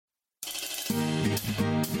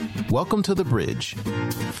Welcome to The Bridge.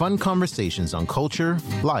 Fun conversations on culture,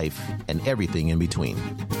 life, and everything in between.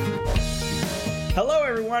 Hello,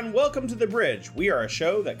 everyone. Welcome to The Bridge. We are a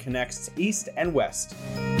show that connects East and West.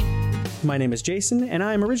 My name is Jason, and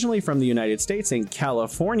I'm originally from the United States in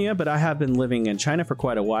California, but I have been living in China for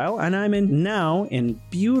quite a while, and I'm now in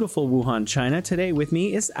beautiful Wuhan, China. Today with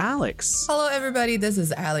me is Alex. Hello, everybody. This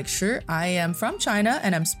is Alex Shi. I am from China,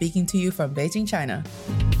 and I'm speaking to you from Beijing, China.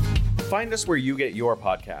 Find us where you get your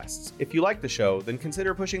podcasts. If you like the show, then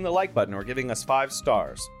consider pushing the like button or giving us 5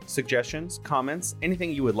 stars. Suggestions, comments,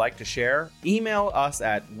 anything you would like to share, email us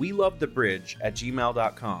at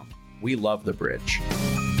welovethebridge@gmail.com. We love the bridge.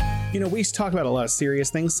 You know, we talk about a lot of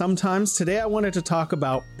serious things sometimes. Today, I wanted to talk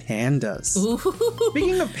about pandas. Ooh.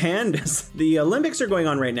 Speaking of pandas, the Olympics are going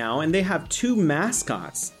on right now, and they have 2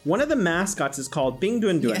 mascots. One of the mascots is called Bing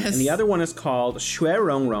Dwen Dwen, and the other one is called Shui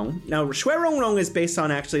Rong Rong. Now, Shui Rong Rong is based on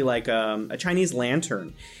actually like a Chinese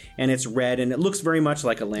lantern. And it's red, and it looks very much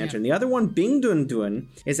like a lantern. The other one, Bing Dwen Dwen,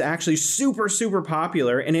 is actually super, super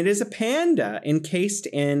popular, and it is a panda encased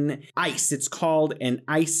in ice. It's called an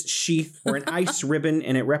ice sheath or an ice ribbon,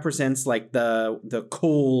 and it represents like the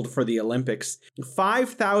cold for the Olympics.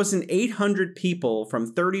 5,800 people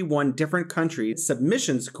from 31 different countries,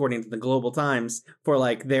 submissions according to the Global Times, for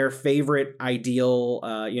like their favorite ideal,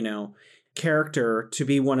 character to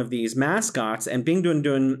be one of these mascots, and Bing Dwen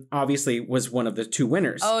Dwen obviously was one of the 2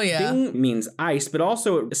 winners. Oh yeah. Bing means ice, but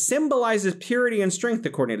also it symbolizes purity and strength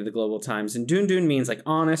according to the Global Times, and Dwen Dwen means like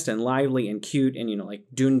honest and lively and cute, and like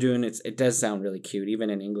Dwen Dwen, it does sound really cute even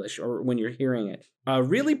in English or when you're hearing it.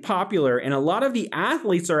 Really popular, and a lot of the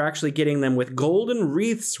athletes are actually getting them with golden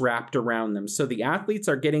wreaths wrapped around them. So the athletes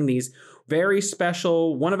are getting these very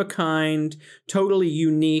special, one-of-a-kind, totally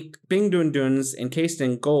unique Bing Dwen Dwens encased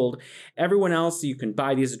in gold. Everyone else, you can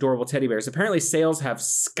buy these adorable teddy bears. Apparently, sales have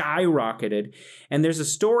skyrocketed. And there's a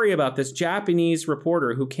story about this Japanese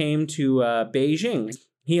reporter who came to Beijing.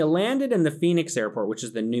 He landed in the Phoenix airport, which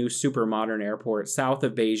is the new super modern airport south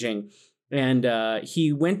of Beijing. And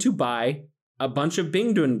he went to buy a bunch of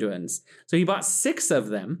Bing Dwen Dwens. So he bought 6 of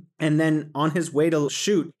them. And then on his way to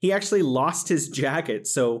shoot, he actually lost his jacket.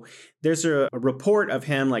 So there's a report of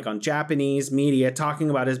him like on Japanese media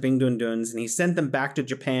talking about his Bing Dwen Dwens, and he sent them back to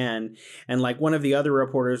Japan. And like one of the other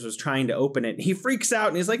reporters was trying to open it. He freaks out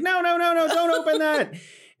and he's like, no, don't open that.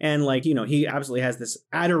 And like, he absolutely has this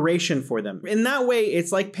adoration for them. In that way,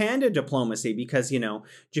 it's like panda diplomacy because,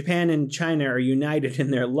 Japan and China are united in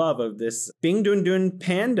their love of this Bing Dwen Dwen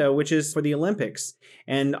panda, which is for the Olympics.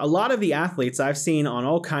 And a lot of the athletes I've seen on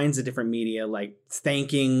all kinds of different media, like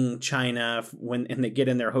thanking China and they get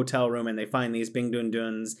in their hotel room and they find these Bing Dwen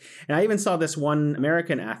Dwens. And I even saw this one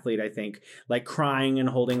American athlete, I think, like crying and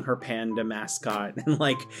holding her panda mascot. And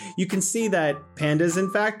like, you can see that pandas, in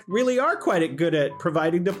fact, really are quite good at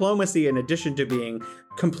providing diplomacy in addition to being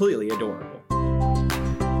completely adorable.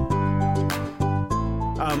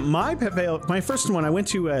 My first one, I went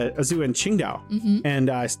to a zoo in Qingdao, and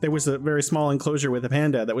there was a very small enclosure with a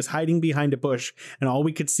panda that was hiding behind a bush, and all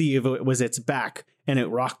we could see of it was its back, and it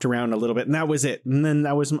rocked around a little bit, and that was it. And then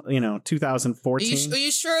that was, 2014. Are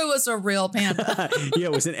you sure it was a real panda? Yeah,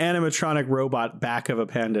 it was an animatronic robot back of a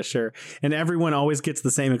panda, sure. And everyone always gets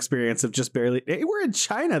the same experience of just barely. We're in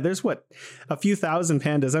China. There's a few thousand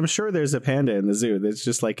pandas. I'm sure there's a panda in the zoo that's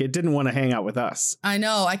just like, it didn't want to hang out with us. I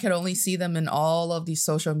know. I could only see them in all of these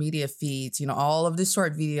social media feeds, all of these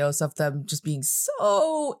short videos of them just being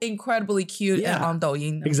so incredibly cute and on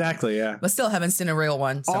Douyin. Exactly, yeah. But still haven't seen a real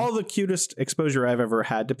one. So. All the cutest exposure I've ever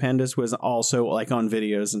had to pandas was also like on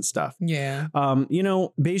videos and stuff. Yeah.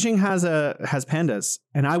 Beijing has pandas,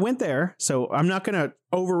 and I went there, so I'm not going to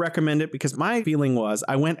over recommend it because my feeling was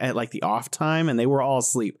I went at like the off time and they were all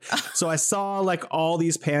asleep. So I saw like all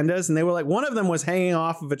these pandas, and they were like, one of them was hanging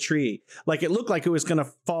off of a tree. Like it looked like it was going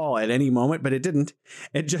to fall at any moment, but it didn't.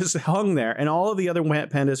 It just hung there. And all of the other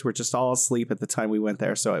pandas were just all asleep at the time we went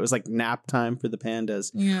there. So it was like nap time for the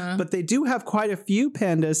pandas. Yeah. But they do have quite a few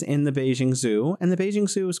pandas in the Beijing Zoo, and the Beijing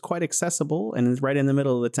Zoo is quite accessible and it's right in the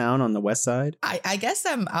middle of the town on the west side. I guess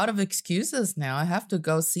I'm out of excuses now. I have to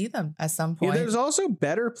go see them at some point. Yeah, there's also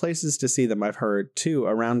better places to see them, I've heard, too,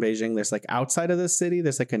 around Beijing. There's like outside of the city,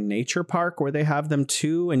 there's like a nature park where they have them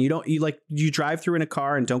too. And you drive through in a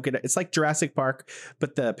car and don't get it. It's like Jurassic Park,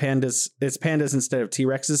 but it's pandas instead of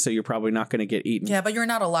T-Rexes. So you're probably not going to get eaten. Yeah, but you're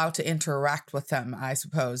not allowed to interact with them, I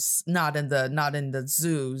suppose. Not in the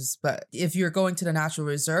zoos. But if you're going to the natural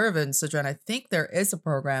reserve in Sichuan, I think there is a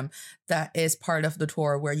program that is part of the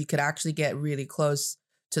tour where you could actually get really close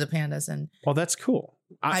to the pandas. And well, that's cool.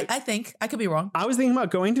 I think I could be wrong. I was thinking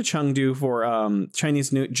about going to Chengdu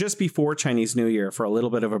for just before Chinese New Year for a little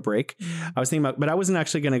bit of a break. I was thinking about, but I wasn't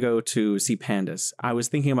actually going to go to see pandas. I was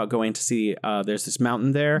thinking about going to see, there's this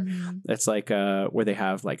mountain there that's like where they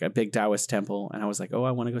have like a big Taoist temple. And I was like, oh,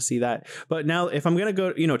 I want to go see that. But now if I'm going to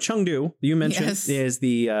go, Chengdu, you mentioned, is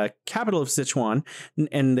the capital of Sichuan.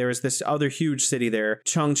 And there's this other huge city there,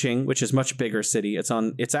 Chongqing, which is much bigger city.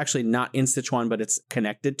 It's actually not in Sichuan, but it's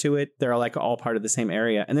connected to it. They're like all part of the same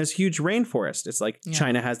area. And there's huge rainforest. It's like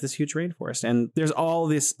China has this huge rainforest. And there's all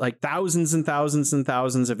this like thousands and thousands and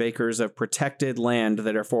thousands of acres of protected land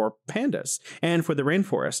that are for pandas and for the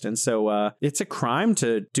rainforest. And so it's a crime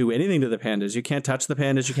to do anything to the pandas. You can't touch the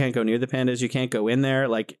pandas. You can't go near the pandas. You can't go in there.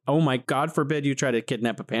 Like, oh my God forbid you try to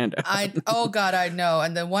kidnap a panda. Oh God, I know.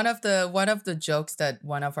 And then one of the jokes that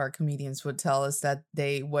one of our comedians would tell is that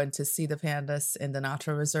they went to see the pandas in the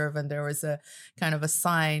natural reserve, and there was a kind of a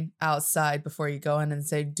sign outside before you go in and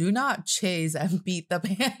say, "Do not chase and beat the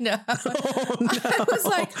panda." Oh, no. I was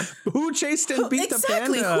like, who chased and beat the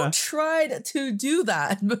panda? Who tried to do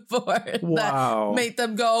that before? Wow. That made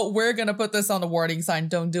them go, "We're gonna put this on the warning sign.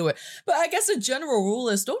 Don't do it." But I guess the general rule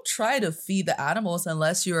is don't try to feed the animals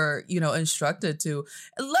unless you're, instructed to,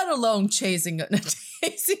 let alone chasing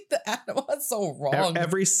the animal. That's so wrong.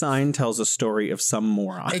 Every sign tells a story of some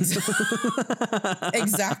moron.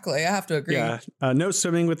 Exactly. I have to agree. Yeah. No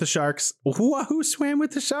swimming with the sharks. Who swam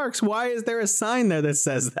with the sharks? Why is there a sign there that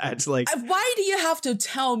says that? Like, why do you have to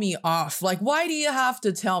tell me off? Like, why do you have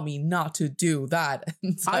to tell me not to do that?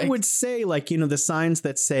 I would say, like, the signs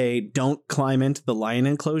that say don't climb into the lion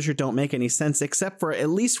enclosure don't make any sense, except for at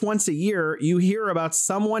least once a year you hear about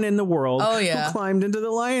someone in the world who climbed into the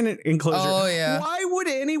lion enclosure. Oh, yeah. Why would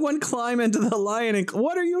anyone climb into the lion enclosure?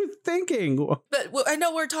 What are you thinking? But I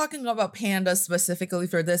know we're talking about pandas specifically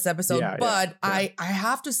for this episode, but I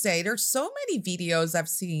have to say there's so many videos I've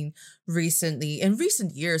seen recently, in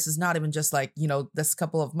recent years, is not even just like, this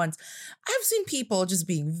couple of months. I've seen people just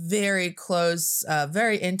being very close,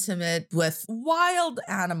 very intimate with wild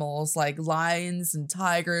animals like lions and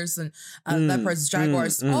tigers and leopards,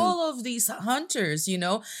 jaguars, all of these hunters,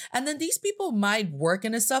 and then these people might work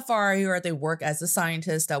in a safari or they work as a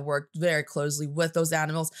scientist that work very closely with those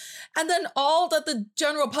animals. And then all that the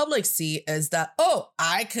general public see is that, oh,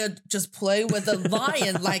 I could just play with a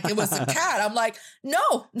lion like it was a cat. I'm like,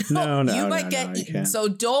 no, you might get eaten. So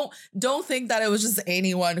don't think that it was just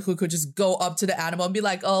anyone who could just go up to the animal and be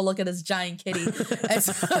like, oh, look at this giant kitty.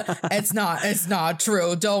 It's not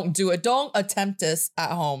true. Don't do it. Don't attempt this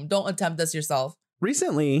at home. Don't attempt this yourself.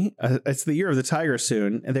 Recently, it's the year of the tiger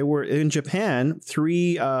soon, and they were in Japan.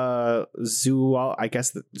 3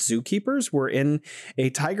 zookeepers were in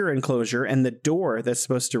a tiger enclosure, and the door that's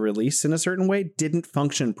supposed to release in a certain way didn't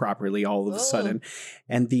function properly all of a sudden.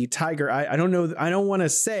 And the tiger, I don't know, I don't want to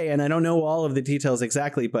say, and I don't know all of the details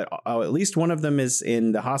exactly, but at least one of them is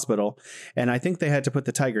in the hospital, and I think they had to put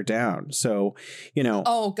the tiger down. So,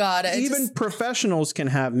 oh God, even professionals can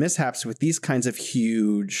have mishaps with these kinds of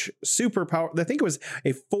huge superpower. I think it was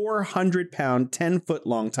a 400-pound, 10-foot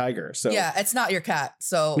long tiger. So yeah, it's not your cat.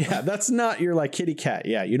 So yeah, that's not your like kitty cat.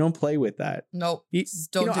 Yeah, you don't play with that. Nope.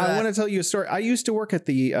 Don't do that. I want to tell you a story. I used to work at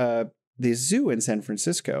the zoo in San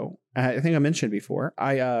Francisco. I think I mentioned before.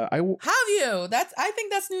 Have you? I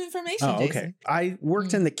think that's new information. Oh, Jason. okay. I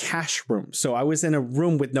worked in the cash room, so I was in a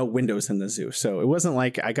room with no windows in the zoo. So it wasn't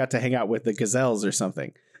like I got to hang out with the gazelles or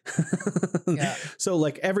something. Yeah. So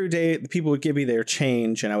like every day people would give me their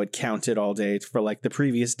change and I would count it all day for like the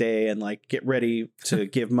previous day and like get ready to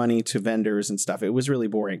give money to vendors and stuff. It was really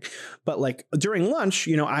boring. But like during lunch,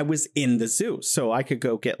 I was in the zoo, so I could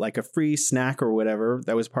go get like a free snack or whatever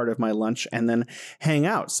that was part of my lunch and then hang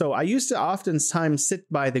out. So I used to oftentimes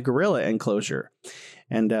sit by the gorilla enclosure.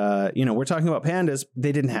 And, we're talking about pandas.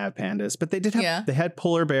 They didn't have pandas, but they did have, they had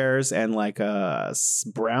polar bears and like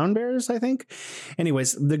brown bears, I think.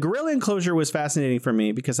 Anyways, the gorilla enclosure was fascinating for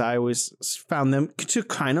me because I always found them to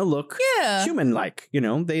kind of look human-like.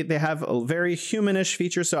 They have a very humanish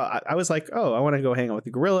feature. So I was like, oh, I want to go hang out with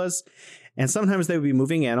the gorillas. And sometimes they would be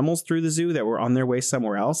moving animals through the zoo that were on their way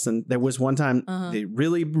somewhere else. And there was one time the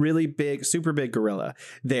really, really big, super big gorilla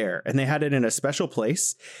there. And they had it in a special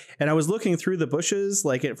place. And I was looking through the bushes,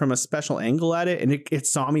 like from a special angle at it. And it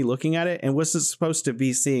saw me looking at it and wasn't supposed to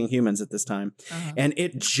be seeing humans at this time. And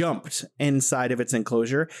it jumped inside of its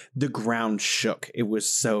enclosure. The ground shook. It was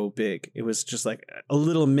so big. It was just like a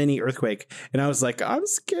little mini earthquake. And I was like, I'm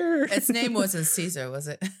scared. Its name wasn't Caesar, was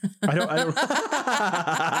it? I don't.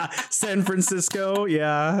 San San Francisco.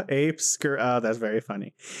 Yeah. Apes. That's very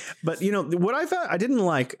funny. But, you know, what I found I didn't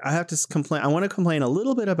like, I have to complain. I want to complain a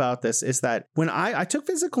little bit about this is that when I took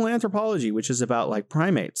physical anthropology, which is about like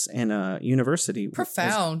primates in a university.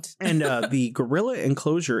 Profound. And the gorilla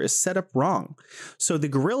enclosure is set up wrong. So the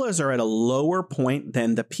gorillas are at a lower point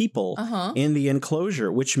than the people in the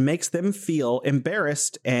enclosure, which makes them feel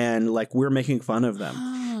embarrassed and like we're making fun of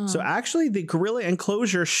them. So actually the gorilla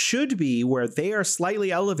enclosure should be where they are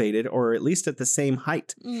slightly elevated or at least at the same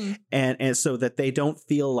height. And so that they don't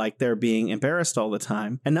feel like they're being embarrassed all the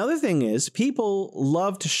time. Another thing is people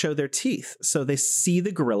love to show their teeth. So they see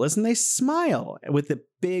the gorillas and they smile with the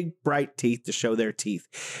big bright teeth to show their teeth.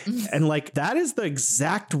 And like that is the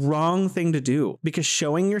exact wrong thing to do because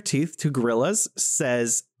showing your teeth to gorillas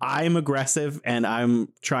says I'm aggressive and I'm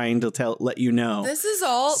trying to let you know. This is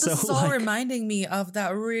all like, reminding me of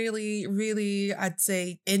that really, really, I'd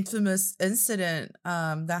say infamous incident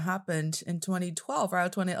that happened in 2012 or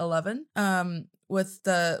 2011 with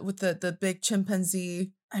the big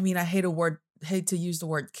chimpanzee. I mean, I hate to use the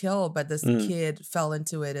word kill, but this kid fell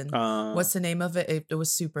into it. And what's the name of it? It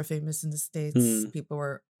was super famous in the States.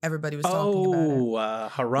 Everybody was talking about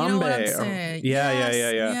it. Harambe. You know what I'm saying?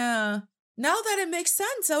 Yeah. Now that it makes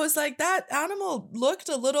sense, I was like, that animal looked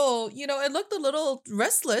a little, it looked a little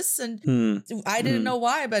restless and I didn't know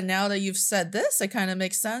why. But now that you've said this, it kind of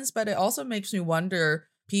makes sense. But it also makes me wonder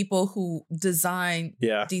people who design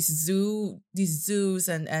these zoos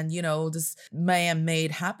and this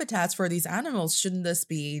man-made habitats for these animals, shouldn't this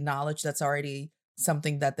be knowledge that's already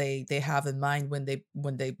something that they have in mind when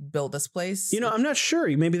they build this place? I'm not sure.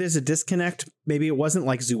 Maybe there's a disconnect. Maybe it wasn't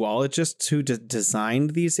like zoologists who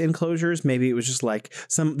designed these enclosures. Maybe it was just like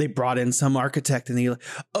they brought in some architect and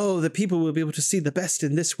the people will be able to see the best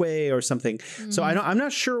in this way or something. So I'm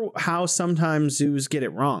not sure how sometimes zoos get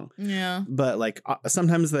it wrong. Yeah. But like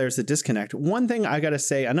sometimes there's a disconnect. One thing I got to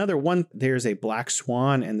say, there's a black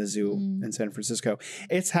swan in the zoo in San Francisco.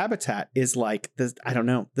 Its habitat is like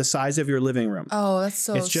the size of your living room. Oh, that's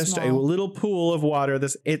so It's just small. a little pool of water.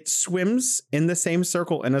 It swims in the same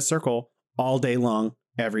circle in a circle all day long,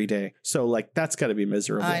 every day. So like that's got to be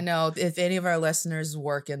miserable. I know. If any of our listeners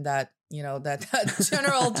work in that, that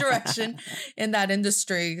general direction in that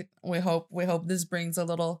industry, we hope this brings a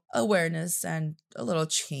little awareness and a little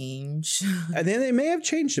change. And then they may have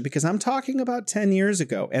changed it because I'm talking about 10 years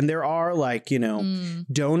ago. And there are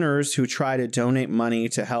donors who try to donate money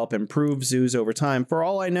to help improve zoos over time. For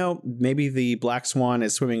all I know, maybe the black swan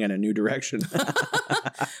is swimming in a new direction.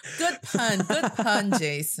 Good pun,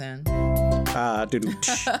 Jason.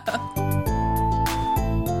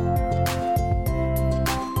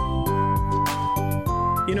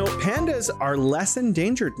 Pandas are less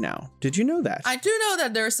endangered now. Did you know that? I do know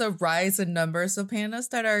that there's a rise in numbers of pandas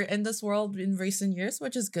that are in this world in recent years,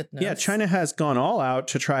 which is good news. Yeah, China has gone all out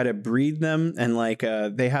to try to breed them. And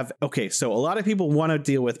they have, so a lot of people want to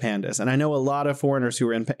deal with pandas. And I know a lot of foreigners who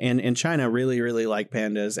are in China really, really like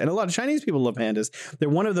pandas. And a lot of Chinese people love pandas. They're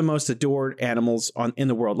one of the most adored animals in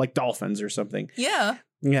the world, like dolphins or something. Yeah.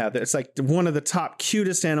 Yeah, it's like one of the top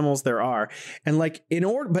cutest animals there are. And in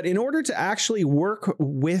order to actually work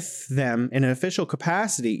with them in an official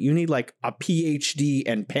capacity, you need like a PhD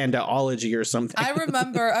in pandaology or something. I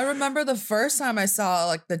remember the first time I saw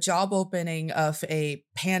like the job opening of a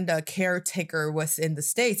panda caretaker was in the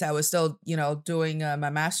States. I was still, doing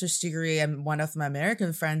my master's degree, and one of my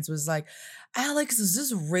American friends was like, Alex, is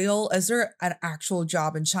this real? Is there an actual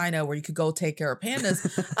job in China where you could go take care of pandas?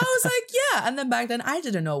 I was like, yeah. And then back then I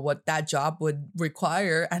didn't know what that job would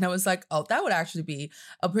require. And I was like, oh, that would actually be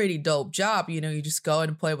a pretty dope job. You just go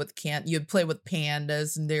and play with you'd play with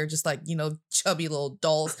pandas and they're just like, chubby little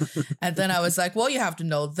dolls. And then I was like, well, you have to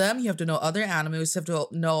know them. You have to know other animals. You have to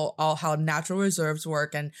know how natural reserves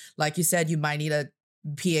work. And like you said, you might need a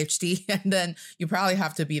PhD, and then you probably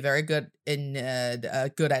have to be very good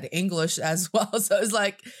at English as well. So it's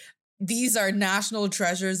like, these are national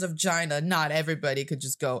treasures of China. Not anybody could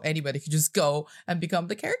just go and become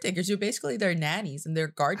the caretakers. You're basically their nannies and their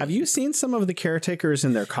guardians. Have you seen some of the caretakers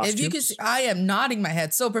in their costumes? If you could, I am nodding my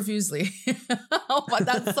head so profusely. Oh, but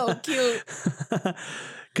that's so cute.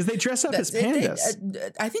 Because they dress up as pandas.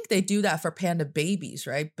 I think they do that for panda babies,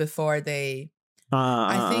 right? Before they...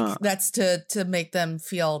 I think that's to make them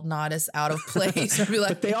feel not as out of place.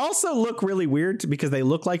 But they also look really weird because they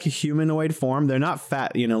look like a humanoid form. They're not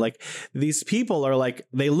fat, like these people are like,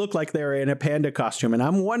 they look like they're in a panda costume. And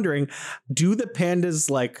I'm wondering, do the pandas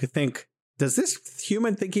think does this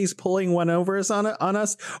human think he's pulling one over on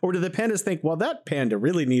us? Or do the pandas think, well, that panda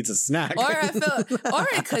really needs a snack? Or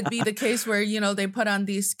it could be the case where, they put on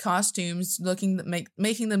these costumes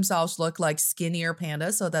making themselves look like skinnier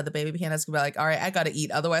pandas so that the baby pandas could be like, all right, I got to eat.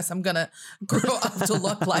 Otherwise, I'm going to grow up to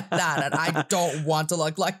look like that. And I don't want to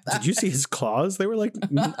look like that. Did you see his claws? They were like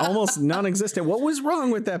almost non-existent. What was wrong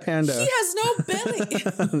with that panda? He has no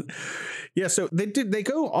belly. Yeah, so they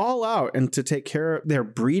go all out and to take care of, they're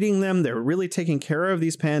breeding them. They're really taking care of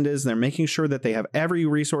these pandas. They're making sure that they have every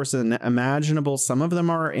resource imaginable. Some of them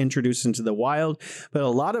are introduced into the wild, but a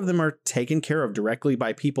lot of them are taken care of directly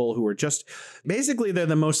by people who are just, basically they're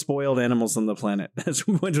the most spoiled animals on the planet. That's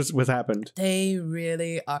what happened. They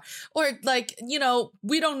really are. Or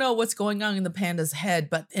we don't know what's going on in the panda's head,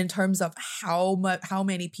 but in terms of how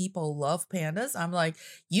many people love pandas, I'm like,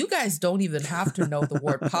 you guys don't even have to know the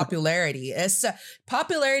word popularity. It's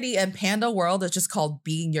popularity in panda world is just called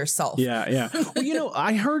being yourself. Yeah. Well,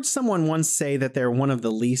 I heard someone once say that they're one of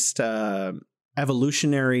the least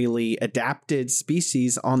evolutionarily adapted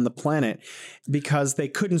species on the planet because they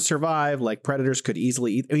couldn't survive, like predators could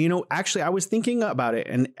easily eat. Actually, I was thinking about it,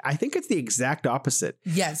 and I think it's the exact opposite.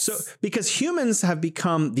 Yes. So because humans have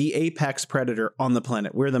become the apex predator on the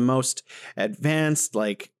planet, we're the most advanced,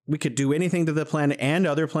 like we could do anything to the planet and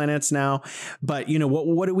other planets now. But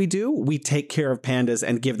what do? We take care of pandas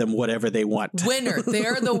and give them whatever they want. Winner.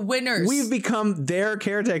 They're the winners. We've become their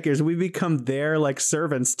caretakers. We've become their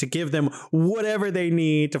servants to give them whatever they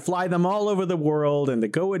need, to fly them all over the world and to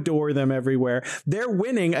go adore them everywhere. They're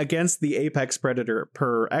winning against the apex predator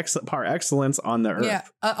par excellence on the earth. Yeah.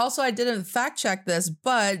 Also, I didn't fact check this,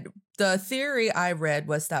 but the theory I read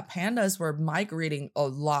was that pandas were migrating a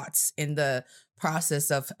lot in the process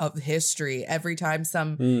of history. Every time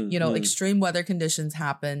some extreme weather conditions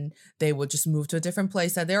happen, they would just move to a different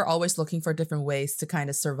place. That they're always looking for different ways to kind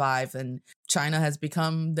of survive, and China has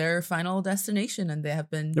become their final destination, and they have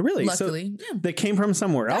been luckily. So they came from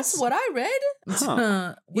somewhere else. That's what I read.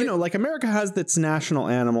 Huh. America has its national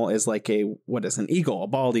animal is like an eagle, a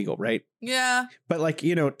bald eagle, right? Yeah. But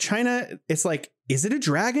China, it's like, is it a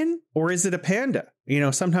dragon or is it a panda?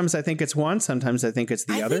 Sometimes I think it's one, sometimes I think it's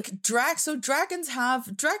the other. Dragons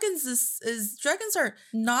are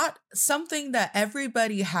not something that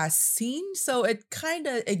everybody has seen. So it kind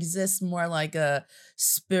of exists more like a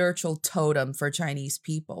spiritual totem for Chinese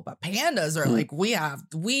people. But pandas are like, we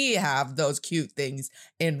have those cute things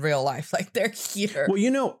in real life. Like they're here.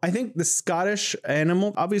 Well, I think the Scottish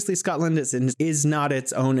animal, obviously Scotland is not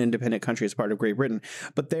its own independent country as part of Great Britain,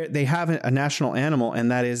 but they have a national animal, and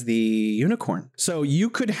that is the unicorn. So you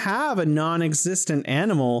could have a non-existent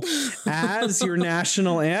animal as your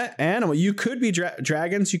national animal. You could be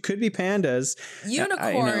dragons, you could be pandas.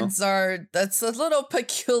 Unicorns that's a little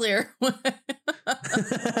peculiar.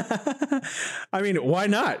 I mean, why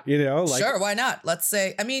not? Sure, why not? Let's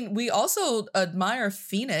say, we also admire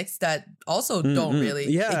phoenix that also don't really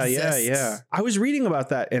exist. Yeah. I was reading about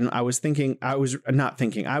that, and I was thinking, I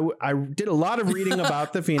did a lot of reading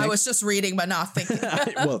about the phoenix. I was just reading, but not thinking.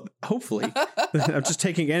 Well, hopefully. I'm just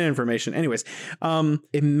taking in information. Anyways,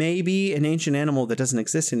 it may be an ancient animal that doesn't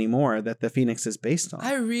exist anymore that the phoenix is based on.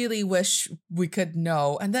 I really wish we could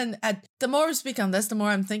know. And then the more we speak on this, the more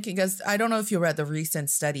I'm thinking, because I don't know if you read the recent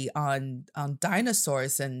study on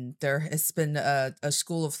dinosaurs, and there has been a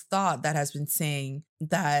school of thought that has been saying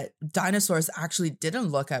that dinosaurs actually didn't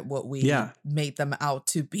look at what we made them out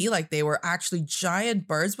to be. Like they were actually giant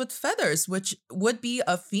birds with feathers, which would be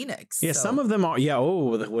a phoenix. Yeah, some of them are. Yeah.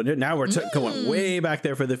 Oh, now we're going way back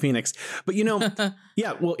there for the phoenix. But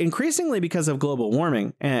well, increasingly because of global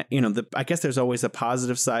warming, and I guess there's always a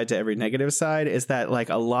positive side to every negative side. Is that like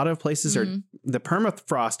a lot of places are the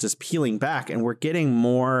permafrost is peeling back, and we're getting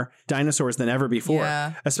more dinosaurs than ever before.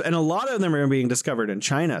 Yeah. And a lot of them are being discovered in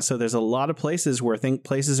China. So there's a lot of places where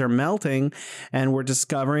places are melting, and we're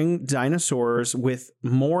discovering dinosaurs with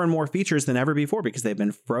more and more features than ever before because they've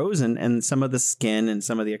been frozen, and some of the skin and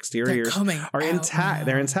some of the exteriors are intact. Now.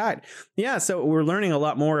 They're intact. Yeah. So we're learning a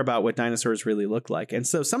lot more about what dinosaurs really look like. And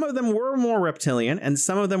so some of them were more reptilian, and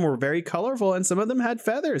some of them were very colorful, and some of them had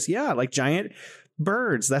feathers. Yeah. Like giant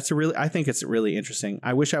birds. I think it's really interesting.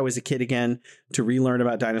 I wish I was a kid again to relearn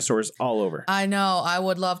about dinosaurs all over. I know. I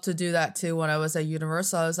would love to do that too. When I was at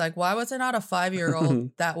Universal, I was like, why was I not a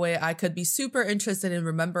 5-year-old? That way I could be super interested in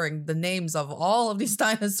remembering the names of all of these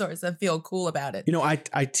dinosaurs and feel cool about it.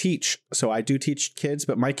 I teach. So I do teach kids,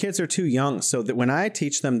 but my kids are too young. So that when I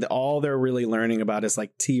teach them, all they're really learning about is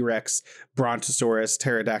like T-Rex, Brontosaurus,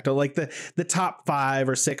 pterodactyl, like the top 5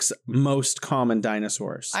 or 6 most common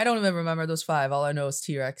dinosaurs. I don't even remember those 5. all I know is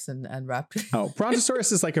T-Rex and raptor. Oh,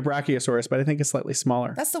 Brontosaurus is like a Brachiosaurus, but I think it's slightly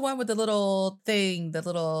smaller. That's the one with the little thing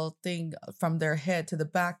from their head to the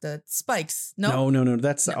back, the spikes. No.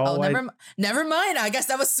 That's all. Never mind. I guess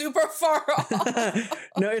that was super far off.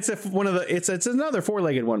 No, it's it's another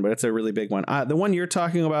 4-legged one, but it's a really big one. The one you're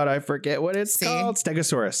talking about, I forget what it's called.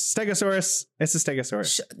 Stegosaurus. It's a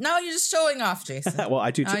Stegosaurus. Now you're just showing off, Jason. Well,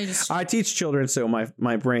 I teach children, so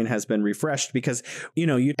my brain has been refreshed because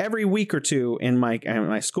every week or two in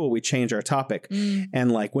my school we change our topic,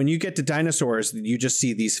 and like when you get to dinosaurs, you just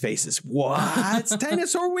see these faces. What? It's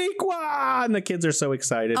Dinosaur Week! Wow! And the kids are so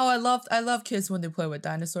excited. Oh, I love kids when they play with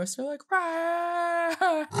dinosaurs. They're like, rah!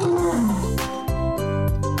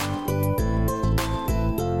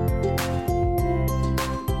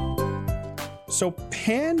 So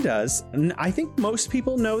pandas, I think most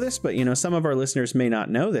people know this, but some of our listeners may not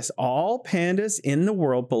know this. All pandas in the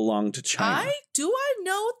world belong to China. Do I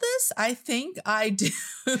know this? I think I do.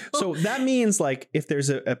 So that means like if there's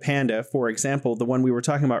a panda, for example, the one we were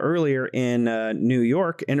talking about earlier in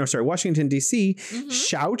Washington, D.C.,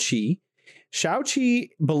 Shaoqi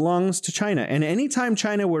belongs to China. And anytime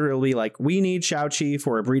China were to be like, we need Shaoqi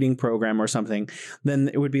for a breeding program or something, then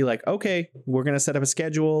it would be like, okay, we're going to set up a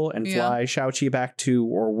schedule and fly Shaoqi back to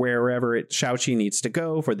or wherever Shaoqi needs to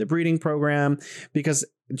go for the breeding program, because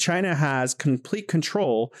China has complete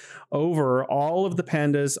control over all of the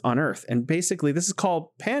pandas on Earth. And basically, this is called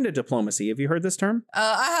panda diplomacy. Have you heard this term?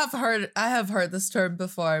 I have heard this term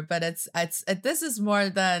before, but this is more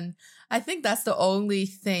than, I think that's the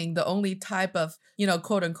only type of,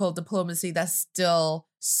 quote unquote diplomacy that still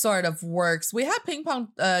sort of works. We had ping pong,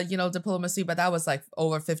 diplomacy, but that was like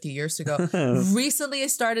over 50 years ago. Recently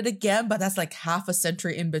it started again, but that's like half a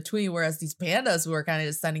century in between. Whereas these pandas, we were kind of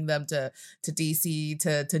just sending them to DC,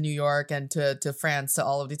 to New York, and to France, to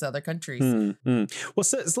all of these other countries. Well,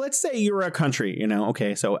 so let's say you're a country,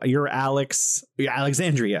 okay, so you're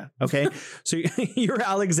Alexandria, okay? So you're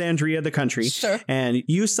Alexandria, the country, sure, and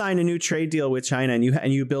you sign a new trade deal with China,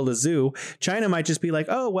 and you build a zoo. China might just be like,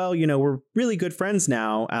 oh, well, we're really good friends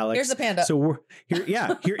now, Alex. Here's a panda. So we're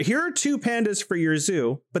here are 2 pandas for your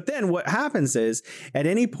zoo. But then what happens is, at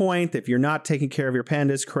any point, if you're not taking care of your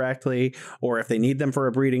pandas correctly, or if they need them for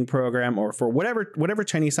a breeding program, or for whatever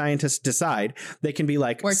Chinese scientists decide, they can be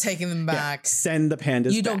like, we're taking them back. Send the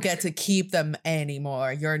pandas. You don't get to keep them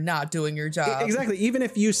anymore. You're not doing your job. Exactly. Even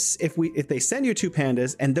if they send you 2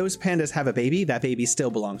 pandas and those pandas have a baby, that baby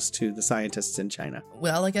still belongs to the scientists in China.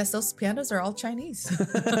 Well, I guess those pandas are all Chinese.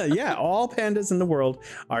 Yeah, all pandas in the world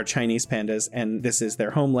are Chinese pandas, and this is their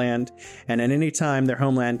homeland. And at any time, their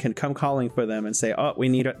homeland can come calling for them and say, oh, we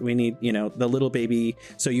need the little baby.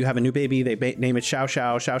 So you have a new baby. They name it Xiao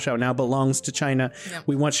Xiao. Xiao Xiao now belongs to China. Yep.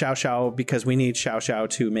 We want Xiao Xiao because we need Xiao Xiao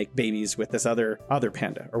to make babies with this other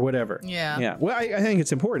panda or whatever. Yeah. Well, I think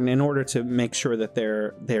it's important in order to make sure that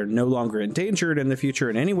they're no longer endangered in the future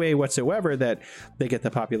in any way whatsoever, that they get the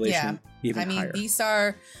population even higher.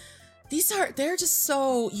 They're just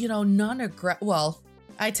so, non-aggressive. Well,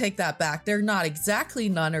 I take that back. They're not exactly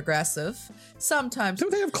non-aggressive. Sometimes.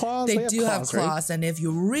 Don't they have claws? They do have claws. Right? And if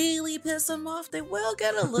you really piss them off, they will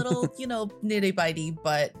get a little, nitty-bitey.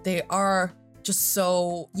 But they are just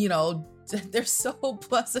so, they're so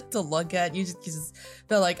pleasant to look at. You just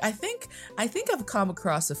feel like, I think I've come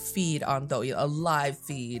across a feed on a live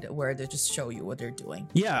feed where they just show you what they're doing.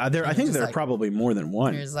 Yeah, I think there are probably more than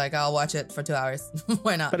one. You're just like, I'll watch it for 2 hours.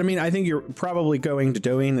 Why not? But I mean, I think you're probably going to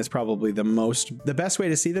Douyin is probably the best way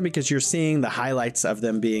to see them, because you're seeing the highlights of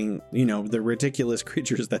them being, the ridiculous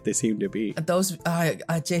creatures that they seem to be. Those,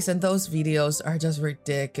 Jason, those videos are just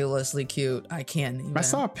ridiculously cute. I can't even. I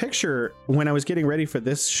saw a picture when I was getting ready for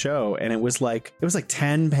this show, and it was like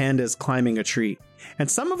 10 pandas climbing a tree.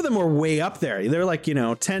 And some of them were way up there. They're like,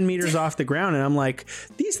 10 meters off the ground. And I'm like,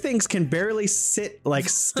 these things can barely sit like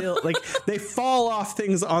still. Like they fall off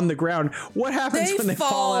things on the ground. What happens when they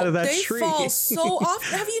fall out of that tree? They fall so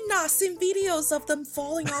often. Have you not seen videos of them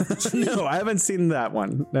falling off the tree? No, I haven't seen that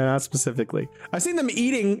one. No, not specifically. I've seen them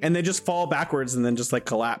eating and they just fall backwards and then just like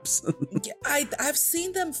collapse. I've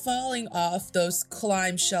seen them falling off those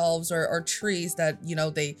climb shelves or trees that,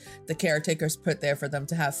 the caretakers put there for them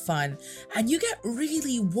to have fun. And you get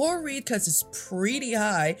really worried because it's pretty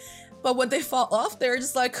high, but when they fall off, they're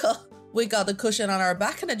just like, we got the cushion on our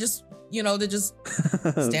back, and it just, they just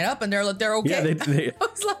stand up and they're okay. Yeah, I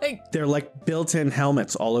was like, they're like built-in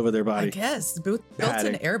helmets all over their body. I guess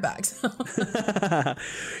built-in airbags.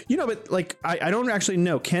 But like I don't actually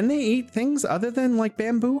know. Can they eat things other than like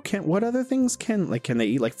bamboo? What other things can they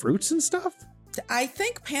eat, like fruits and stuff? I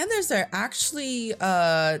think pandas are actually,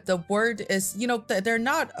 the word is, they're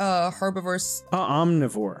not herbivores.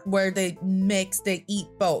 Omnivore. Where they eat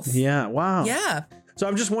both. Yeah, wow. Yeah. So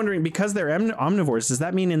I'm just wondering, because they're omnivores, does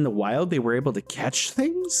that mean in the wild they were able to catch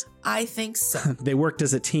things? I think so. They worked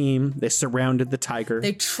as a team. They surrounded the tiger.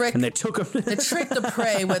 They tricked. And they took him. They tricked the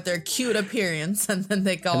prey with their cute appearance, and then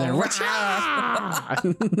they go.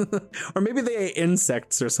 Or maybe they ate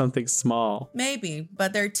insects or something small. Maybe,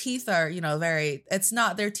 but their teeth are, very. It's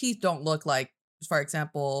not. Their teeth don't look like, for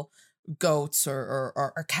example, goats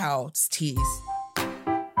or cows' teeth.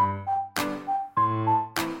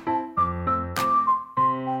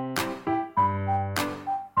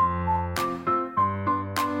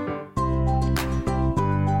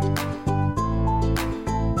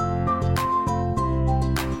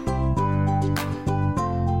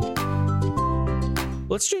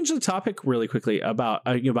 Let's change the topic really quickly about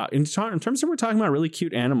in terms of we're talking about really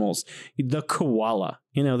cute animals. The koala,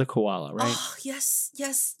 the koala, right? Oh, yes.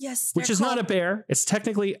 Which is not a bear. It's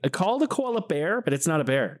technically called a koala bear, but it's not a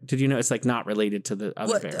bear. Did you know it's like not related to the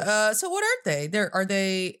other bears? So what are they? Are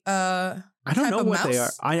they? I don't know what mouse? they are.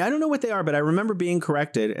 I don't know what they are, but I remember being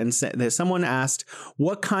corrected and someone asked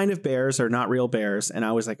what kind of bears are not real bears, and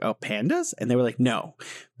I was like, "Oh, pandas?" And they were like, "No,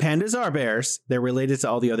 pandas are bears. They're related to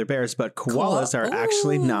all the other bears, but koalas are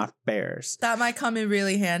actually not bears." That might come in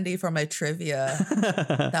really handy for my trivia.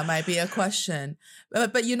 That might be a question.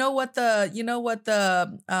 But you know what the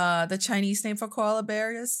Chinese name for koala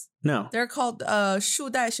bear is? No, they're called 树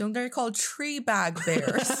袋熊. They're called tree bag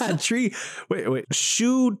bears. Wait,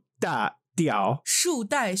 树袋diao. 树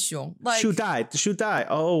袋熊. Like 树袋.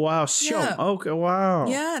 Oh wow, yeah. Okay, wow.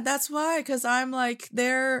 Yeah, that's why. Because I'm like,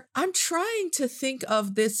 I'm trying to think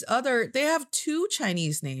of this other. They have two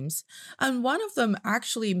Chinese names, and one of them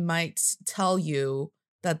actually might tell you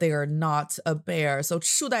that they are not a bear. So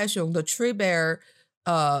树袋熊, the tree bear.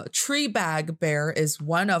 Tree bag bear is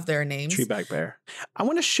one of their names. Tree bag bear. I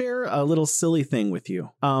want to share a little silly thing with you.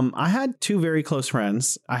 I had two very close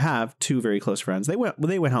friends. I have two very close friends. They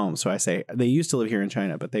went home. So I say they used to live here in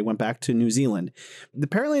China, but they went back to New Zealand.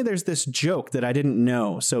 Apparently there's this joke that I didn't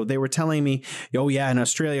know. So they were telling me, "Oh yeah, in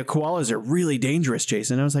Australia, koalas are really dangerous,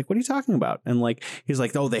 Jason." And I was like, "What are you talking about?" And he's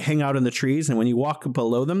like, "Oh, they hang out in the trees, and when you walk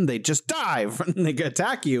below them, they just dive and they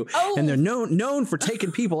attack you. Oh. And they're known for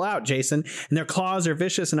taking people out, Jason. And their claws are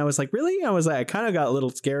vicious." And I was like, "Really?" I kind of got a little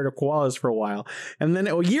scared of koalas for a while. And then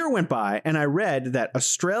a year went by, and I read that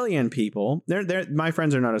Australian people, they're my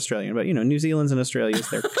friends are not Australian, but New Zealand's and Australia's,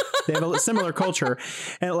 they have a similar culture.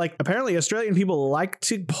 And apparently Australian people like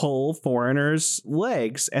to pull foreigners'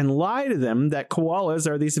 legs and lie to them that koalas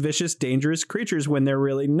are these vicious, dangerous creatures when they're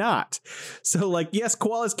really not. So yes,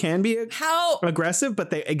 koalas can be aggressive, but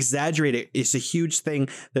they exaggerate it. It's a huge thing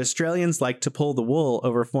that Australians like to pull the wool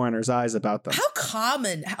over foreigners' eyes about them. How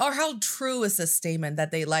common or how true is this statement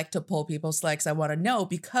that they like to pull people's legs? I want to know,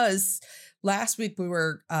 because last week we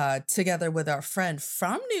were together with our friend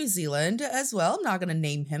from New Zealand as well. I'm not going to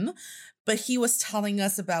name him, but he was telling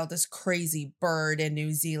us about this crazy bird in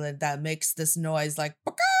New Zealand that makes this noise like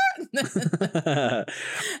and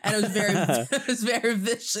it was very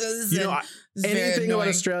vicious. Anything about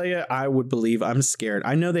Australia, I would believe. I'm scared.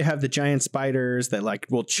 I know they have the giant spiders that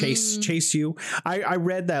will chase you. I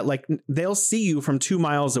read that they'll see you from 2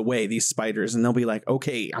 miles away, these spiders, and they'll be like,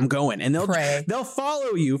 "Okay, I'm going," and they'll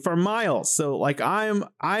follow you for miles. So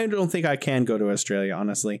I don't think I can go to Australia,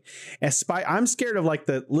 honestly. I'm scared of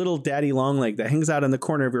the little daddy long leg that hangs out in the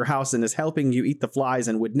corner of your house and is helping you eat the flies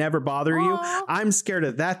and would never bother you. I'm scared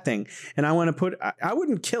of that thing, and I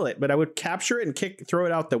wouldn't kill it, but I would capture it and throw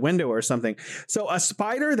it out the window or something. So a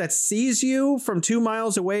spider that sees you from 2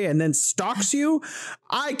 miles away and then stalks you,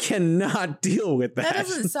 I cannot deal with that. That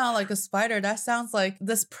doesn't sound like a spider. That sounds like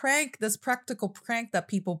this practical prank that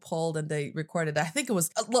people pulled and they recorded. I think it was,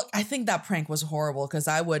 I think that prank was horrible, because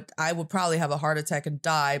I would probably have a heart attack and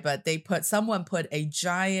die, but someone put a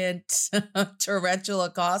giant tarantula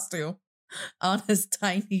costume on his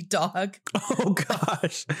tiny dog. Oh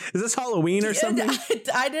gosh. Is this Halloween or something?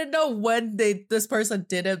 I didn't know when this person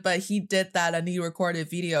did it, but he did that and he recorded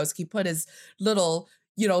videos. He put his little,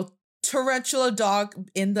 tarantula dog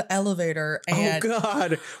in the elevator. And oh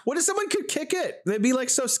God. What if someone could kick it? They'd be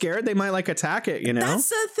so scared they might attack it, That's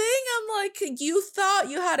the thing. I'm like, you thought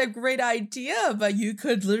you had a great idea, but you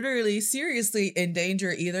could literally seriously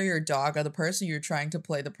endanger either your dog or the person you're trying to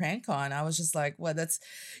play the prank on. I was just like, well, it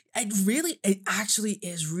actually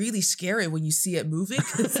is really scary when you see it moving,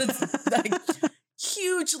 because it's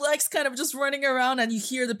huge huge legs kind of just running around, and you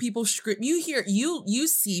hear the people scream. You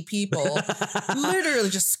see people literally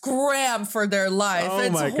just scram for their life. Oh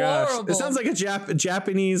it's my horrible. gosh. It sounds like a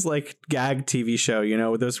Japanese like gag TV show, you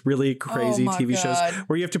know, those really crazy TV shows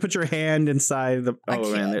where you have to put your hand inside the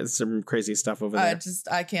man, there's some crazy stuff over there.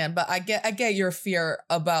 I can't, but I get your fear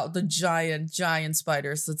about the giant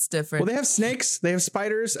spiders. It's different. Well, they have snakes, they have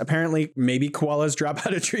spiders. Apparently, maybe koalas drop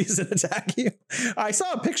out of trees and attack you. I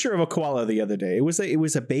saw a picture of a koala the other day. It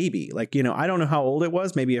was a baby. Like, you know, I don't know how old it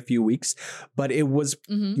was, maybe a few weeks, but it was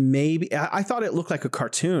maybe, I thought it looked like a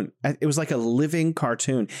cartoon. It was like a living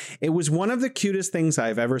cartoon. It was one of the cutest things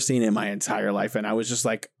I've ever seen in my entire life. And I was just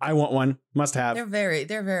like, I want one, must have.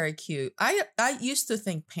 They're very cute. I used to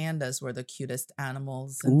think pandas were the cutest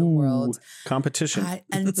animals in the world. Competition.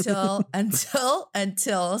 Until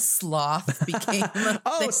sloth became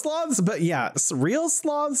sloths, but yeah, real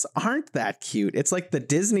sloths aren't that cute. It's like the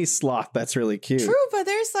Disney sloth that's really cute. True, but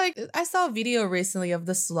there's like, I saw a video recently of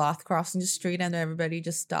the sloth crossing the street and everybody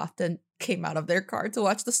just stopped and came out of their car to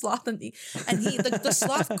watch the sloth, and the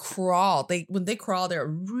sloth crawl. When they crawl, they're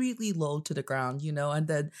really low to the ground, you know, and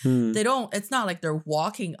then they don't. It's not like they're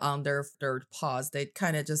walking on their paws. They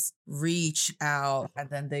kind of just reach out,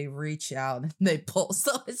 and then they reach out and they pull.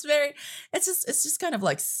 So it's just kind of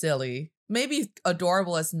like silly. Maybe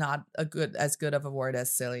adorable is not as good of a word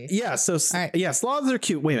as silly. Yeah. So yeah, sloths are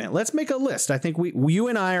cute. Wait a minute. Let's make a list. I think you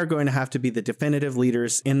and I are going to have to be the definitive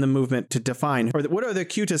leaders in the movement to define what are the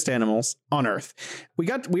cutest animals on Earth. We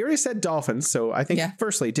already said dolphins. So I think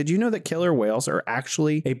firstly, did you know that killer whales are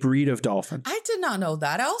actually a breed of dolphin? I did not know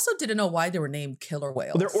that. I also didn't know why they were named killer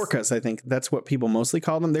whales. Well, they're orcas. I think that's what people mostly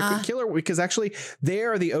call them. They're killer because actually they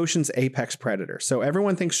are the ocean's apex predator. So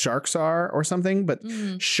everyone thinks sharks are or something, but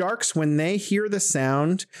sharks, when they hear the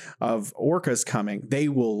sound of orcas coming, they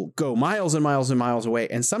will go miles and miles and miles away.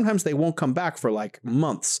 And sometimes they won't come back for like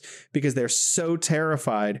months because they're so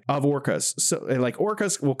terrified of orcas. So like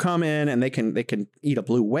orcas will come in and they can eat a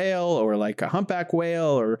blue whale or like a humpback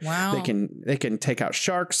whale, or they can take out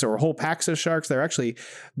sharks or whole packs of sharks. They're actually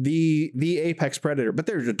the apex predator, but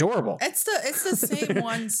they're adorable. It's the same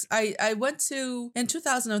ones. I went to, in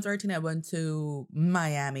 2013, I went to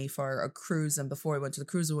Miami for a cruise, and before I went to the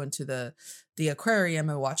cruise, I went to the aquarium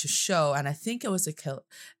and watch a show, and I think it was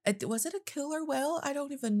was it a killer whale? I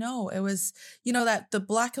don't even know. It was, you know, that the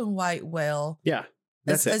black and white whale. Yeah.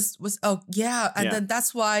 That's then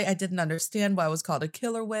that's why I didn't understand why it was called a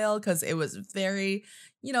killer whale, because it was very,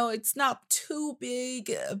 you know, it's not too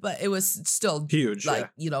big, but it was still huge, like,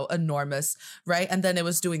 you know, enormous, right? And then it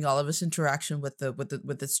was doing all of its interaction with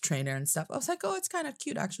its trainer and stuff. I was like, oh, it's kind of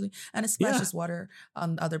cute actually, and it splashes water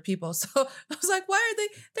on other people. So I was like, why are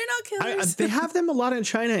they're not killers? They have them a lot in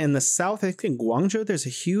China. In the south, I think in Guangzhou, there's a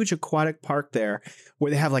huge aquatic park there where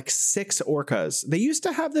they have like 6 orcas. They used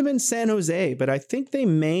to have them in San Jose, but I think they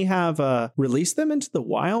may have released them into the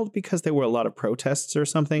wild because there were a lot of protests or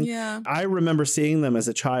something. Yeah, I remember seeing them as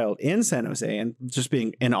a child in San Jose and just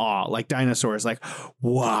being in awe, like dinosaurs, like,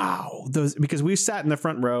 wow, those, because we sat in the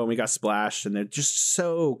front row and we got splashed, and they're just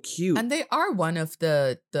so cute. And they are one of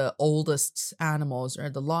the oldest animals, or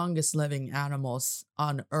the longest living animals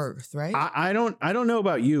on Earth, right? I don't know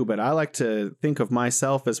about you, but I like to think of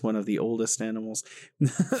myself as one of the oldest animals.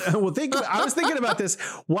 Well, I was thinking about this.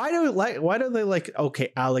 Why do they like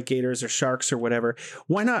alligators or sharks or whatever?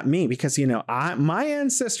 Why not me? Because, you know, my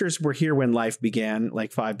ancestors were here when life began,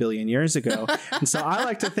 like 5 billion years ago. And so I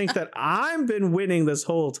like to think that I've been winning this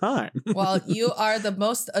whole time. Well, you are the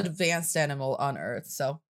most advanced animal on Earth.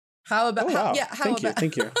 So how about,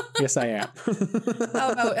 Thank you. Yes, I am.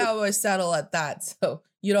 how about we settle at that? So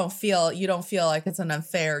you don't feel like it's an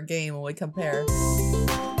unfair game when we compare.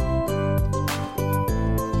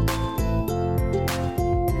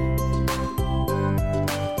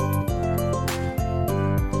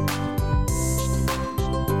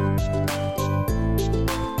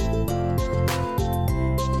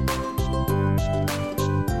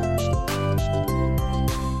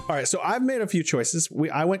 All right, so I've made a few choices.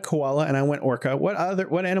 I went koala and I went orca. What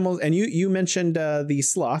animals? And you mentioned the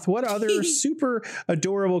sloth. What other super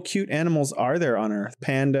adorable, cute animals are there on Earth?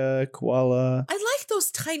 Panda, koala. I like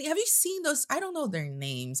those tiny. Have you seen those? I don't know their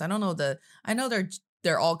names. I know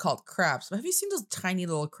they're all called crabs. But have you seen those tiny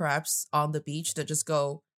little crabs on the beach that just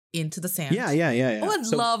go into the sand. Yeah. Oh,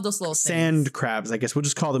 I love those little sand things. crabs. I guess we'll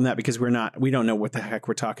just call them that because we don't know what the heck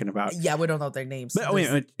we're talking about. Yeah, we don't know their names. But wait,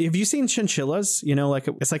 have you seen chinchillas? You know, like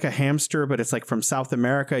it's like a hamster, but it's like from South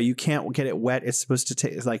America. You can't get it wet. It's supposed to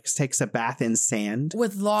takes a bath in sand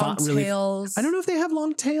with long tails. I don't know if they have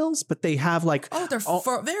long tails, but they have like they're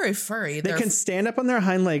very furry. They can stand up on their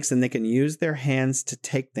hind legs and they can use their hands to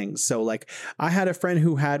take things. So like I had a friend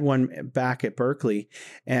who had one back at Berkeley,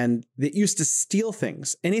 and it used to steal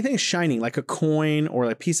things. Anything shining, like a coin or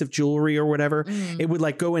a piece of jewelry or whatever, it would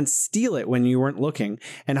like go and steal it when you weren't looking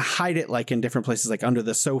and hide it like in different places, like under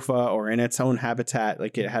the sofa or in its own habitat,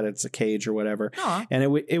 like it had its cage or whatever. Aww. And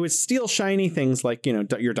it would steal shiny things like, you know,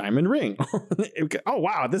 your diamond ring. Oh,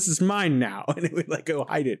 wow, this is mine now. And it would like go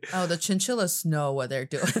hide it. Oh, the chinchillas know what they're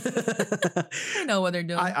doing. They know what they're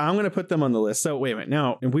doing. I'm going to put them on the list. So wait a minute.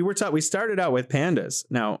 Now, we started out with pandas.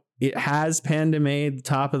 Now, has Panda made the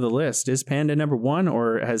top of the list? Is Panda number one,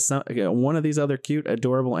 or has one of these other cute,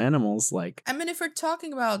 adorable animals like? I mean, if we're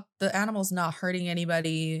talking about the animals not hurting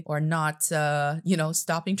anybody or not,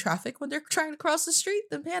 stopping traffic when they're trying to cross the street,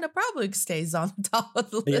 then Panda probably stays on the top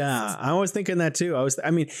of the list. Yeah, I was thinking that too.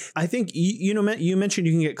 I think you mentioned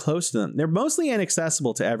you can get close to them. They're mostly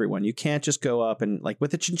inaccessible to everyone. You can't just go up and like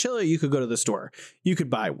with a chinchilla, you could go to the store, you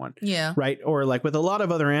could buy one. Yeah. Right. Or like with a lot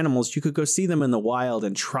of other animals, you could go see them in the wild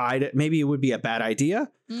and try to. Maybe it would be a bad idea,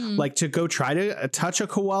 like to go try to touch a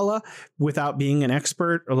koala without being an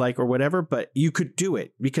expert or whatever. But you could do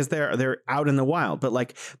it because they're out in the wild. But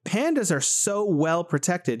like pandas are so well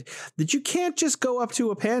protected that you can't just go up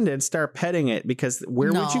to a panda and start petting it, because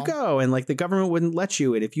where would you go? And like the government wouldn't let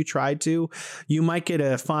you. And if you tried to, you might get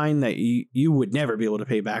a fine that you would never be able to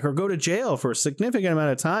pay back or go to jail for a significant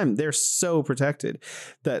amount of time. They're so protected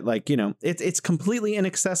that it's completely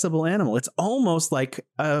inaccessible animal. It's almost like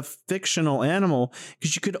a fictional animal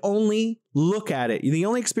because you could only look at it. The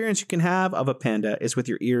only experience you can have of a panda is with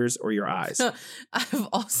your ears or your eyes. I've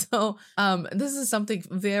also, this is something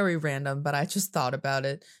very random, but I just thought about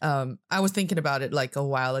it. I was thinking about it like a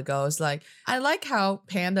while ago. It's like, I like how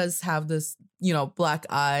pandas have this, black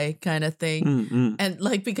eye kind of thing. And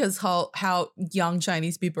like, because how young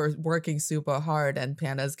Chinese people are working super hard and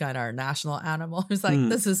pandas kind of are a national animal. It's like,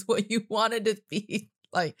 this is what you wanted to be.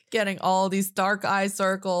 Like getting all these dark eye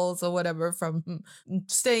circles or whatever from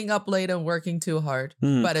staying up late and working too hard,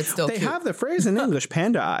 but it's still cute. They have the phrase in English,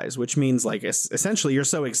 panda eyes, which means like essentially you're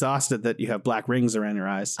so exhausted that you have black rings around your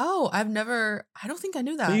eyes. Oh, I don't think I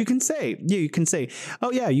knew that. You can say,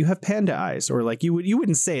 oh yeah, you have panda eyes, or like you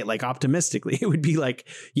wouldn't say it like optimistically. It would be like,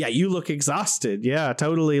 yeah, you look exhausted. Yeah,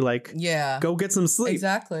 totally. Like, yeah, go get some sleep.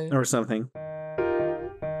 Exactly. Or something.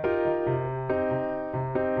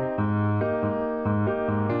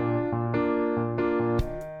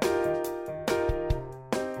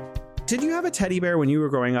 Did you have a teddy bear when you were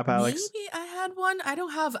growing up, Alex? Maybe I had one.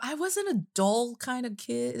 I wasn't a dull kind of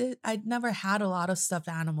kid. I never had a lot of stuffed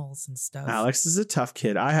animals and stuff. Alex is a tough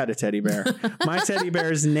kid. I had a teddy bear. My teddy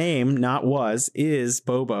bear's name, is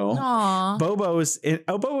Bobo. Aww. Bobo's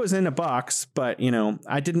in a box, but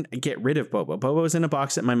I didn't get rid of Bobo. Bobo's in a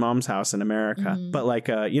box at my mom's house in America. But like,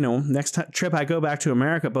 next trip I go back to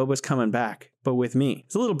America, Bobo's coming back, but with me.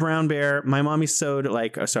 It's a little brown bear. My mom sewed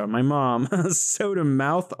a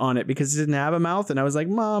mouth on it because it didn't have a mouth. And I was like,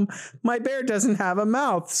 Mom, my bear doesn't have a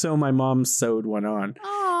mouth. So my mom sewed one on.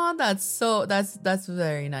 Oh, that's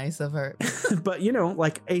very nice of her. But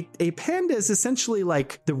like a panda is essentially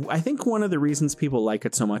like I think one of the reasons people like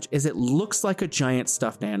it so much is it looks like a giant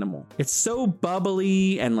stuffed animal. It's so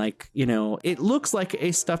bubbly and like, it looks like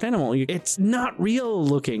a stuffed animal. It's not real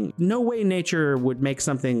looking. No way nature would make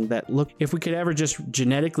something that if we could ever just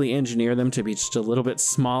genetically engineer them to be just a little bit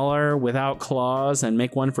smaller without claws and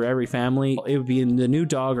make one for every family, it would be the new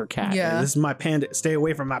dog or cat. Yeah. This is my panda. Stay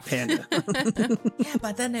away from my panda. Yeah,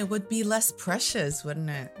 but then it would be less precious, wouldn't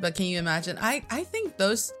it? But can you imagine? I think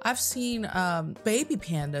I've seen baby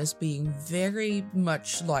pandas being very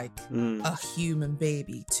much like a human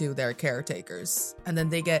baby to their caretakers. And then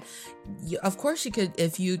they get, of course you could,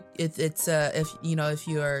 if you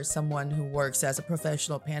are someone who works as a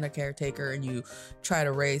professional panda caretaker and you try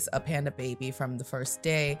to raise a panda baby from the first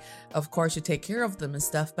day, of course you take care of them and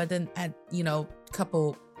stuff. But then at,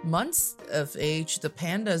 couple months of age, the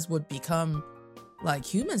pandas would become like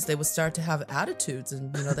humans. They would start to have attitudes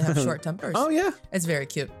and, they have short tempers. Oh, yeah. It's very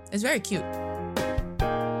cute. It's very cute.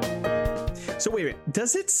 So wait,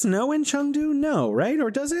 does it snow in Chengdu? No, right?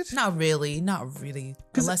 Or does it? Not really.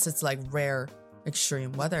 Unless it's like rare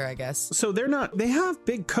extreme weather, I guess. So they have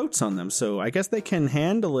big coats on them. So I guess they can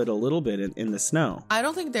handle it a little bit in the snow. I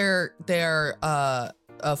don't think they're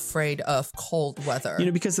afraid of cold weather.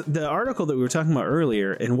 Because the article that we were talking about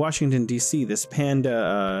earlier in Washington, D.C., this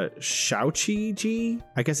panda Shaoqi,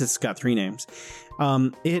 I guess it's got 3 names.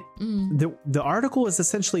 The article is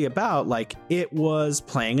essentially about like it was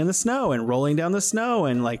playing in the snow and rolling down the snow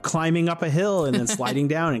and like climbing up a hill and then sliding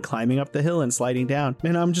down and climbing up the hill and sliding down.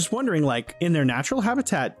 And I'm just wondering, like in their natural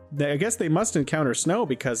habitat, I guess they must encounter snow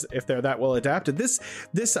because if they're that well adapted.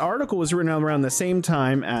 This article was written around the same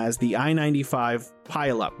time as the I-95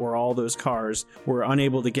 pileup, where all those cars were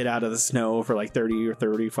unable to get out of the snow for like 30 or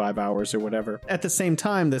 35 hours or whatever. At the same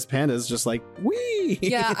time, this panda is just like, wee.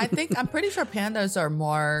 Yeah, I'm pretty sure pandas are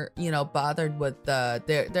more, bothered with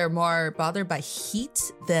they're more bothered by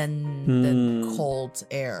heat than cold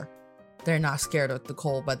air. They're not scared of the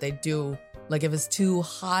cold, but they do, like if it's too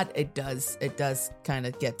hot, it does kind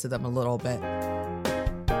of get to them a little bit.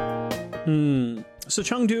 So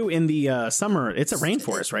Chengdu in the summer, it's a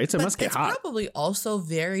rainforest, right? So it must get hot. It's probably also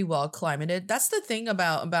very well climated. That's the thing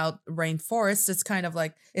about rainforest. It's kind of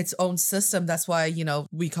like its own system. That's why,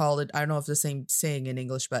 we call it, I don't know if the same saying in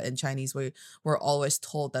English, but in Chinese, we're always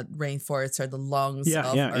told that rainforests are the lungs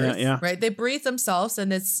of Earth, right? They breathe themselves,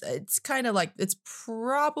 and it's kind of like, it's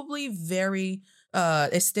probably very...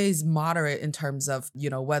 it stays moderate in terms of,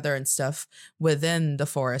 weather and stuff within the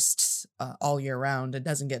forests all year round. It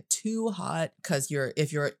doesn't get too hot because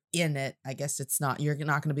if you're in it, I guess you're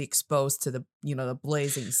not going to be exposed to the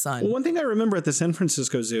blazing sun. One thing I remember at the San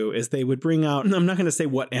Francisco Zoo is they would bring out, I'm not going to say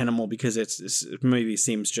what animal because it maybe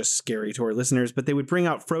seems just scary to our listeners, but they would bring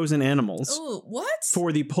out frozen animals. Oh, what?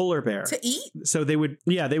 For the polar bear. To eat? So they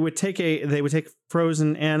would take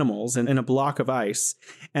frozen animals in a block of ice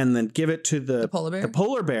and then give it to the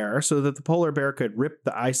polar bear so that the polar bear could rip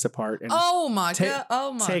the ice apart and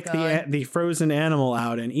take the frozen animal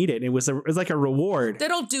out and eat it. It was like a reward. They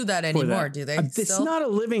don't do that anymore, do they? It's not a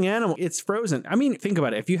living animal. It's frozen. I mean, think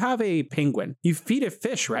about it. If you have a penguin, you feed it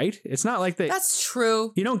fish, right? It's not like That's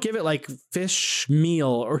true. You don't give it like fish meal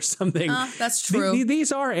or something. That's true.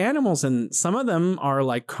 These are animals, and some of them are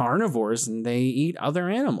like carnivores and they eat other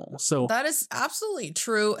animals. So that is absolutely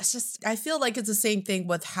true. It's just, I feel like it's the same thing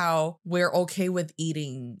with how we're okay with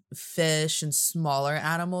eating fish and smaller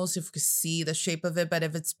animals if we see the shape of it. But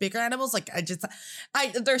if it's bigger animals, like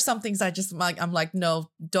there's some things I'm like, no,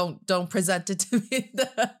 don't present it to me.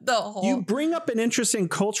 The whole. You bring up an interesting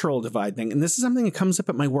cultural divide thing, and this is something that comes up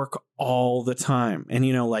at my work all the time. And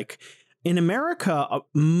like in America,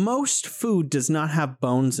 most food does not have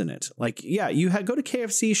bones in it. Like, yeah, you go to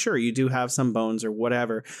KFC, sure, you do have some bones or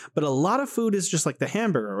whatever, but a lot of food is just like the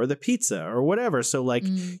hamburger or the pizza or whatever. So like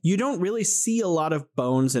you don't really see a lot of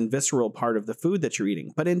bones and visceral part of the food that you're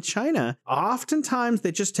eating. But in China, oftentimes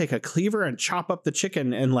they just take a cleaver and chop up the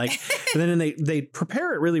chicken and like, and then they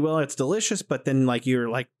prepare it really well. It's delicious, but then like you're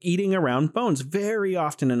like eating around bones very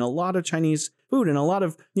often in a lot of Chinese food. And a lot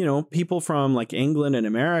of, people from like England and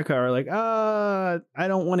America are like, I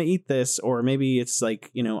don't want to eat this. Or maybe it's like,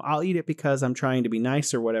 I'll eat it because I'm trying to be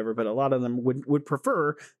nice or whatever. But a lot of them would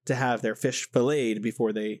prefer to have their fish filleted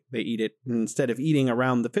before they eat it instead of eating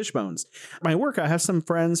around the fish bones. My work, I have some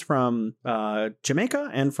friends from Jamaica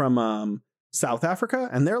and from South Africa,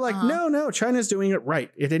 and they're like, no, China's doing it right.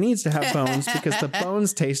 It needs to have bones because the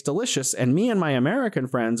bones taste delicious. And me and my American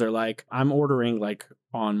friends are like, I'm ordering like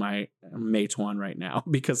on my Meituan right now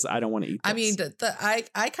because I don't want to eat this. I mean,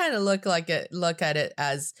 I kind of look at it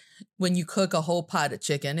as when you cook a whole pot of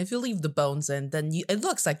chicken, if you leave the bones in, then it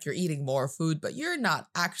looks like you're eating more food, but you're not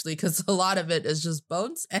actually, because a lot of it is just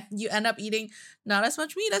bones, and you end up eating not as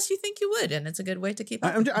much meat as you think you would, and it's a good way to keep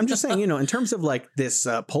up. I'm just saying, in terms of like this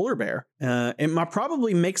polar bear, it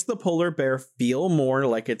probably makes the polar bear feel more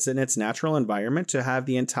like it's in its natural environment to have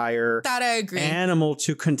the entire animal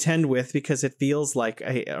to contend with, because it feels like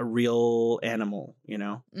a real animal,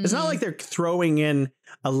 It's not like they're throwing in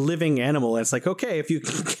a living animal. It's like, okay, if you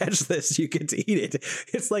can catch this, you get to eat it.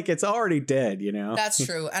 It's like it's already dead, That's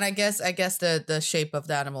true. And I guess the shape of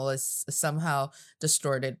the animal is somehow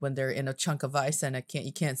distorted when they're in a chunk of ice, and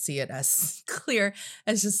you can't see it as clear.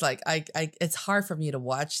 It's just like it's hard for me to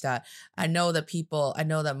watch that. I know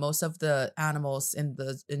that most of the animals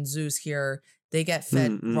in zoos here, they get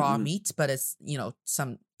fed raw meat, but it's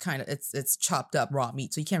some kind of it's chopped up raw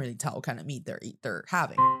meat, so you can't really tell what kind of meat they're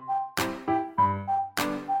having.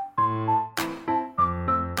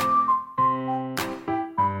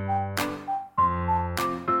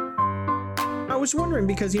 was wondering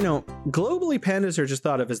because, globally pandas are just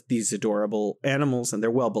thought of as these adorable animals and they're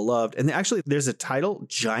well beloved. And actually there's a title,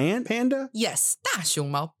 giant panda. Yes, 大熊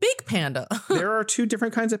猫, big panda. There are two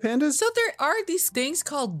different kinds of pandas. So there are these things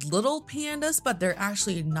called little pandas, but they're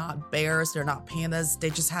actually not bears. They're not pandas. They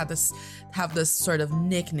just have this sort of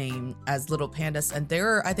nickname as little pandas. And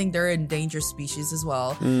I think they're endangered species as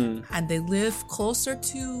well. And they live closer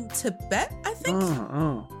to Tibet, I think.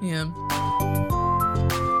 Yeah.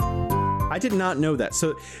 I did not know that.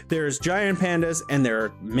 So there's giant pandas and there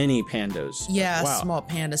are mini pandas. Yeah, wow. Small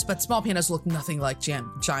pandas. But small pandas look nothing like giant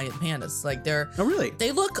pandas. Like Oh, really?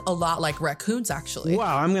 They look a lot like raccoons, actually.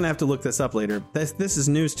 Wow, I'm going to have to look this up later. This is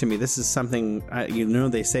news to me. This is something,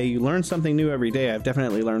 they say you learn something new every day. I've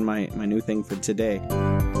definitely learned my new thing for today.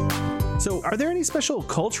 So are there any special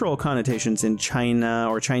cultural connotations in China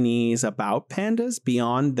or Chinese about pandas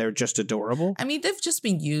beyond they're just adorable? I mean, they've just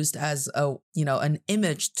been used as an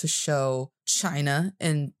image to show China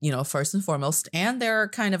and, first and foremost, and they're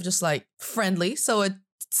kind of just like friendly. So it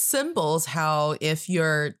symbols how if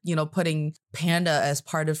you're, putting panda as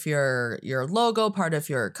part of your logo, part of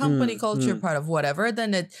your company culture, part of whatever,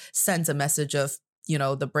 then it sends a message of,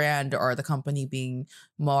 the brand or the company being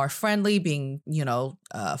more friendly, being,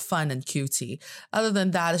 fun and cutesy. Other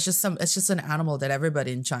than that, it's just an animal that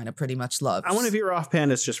everybody in China pretty much loves. I want to veer off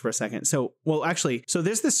pandas just for a second. So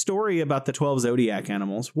there's this story about the 12 zodiac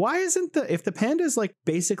animals. Why isn't if the panda is like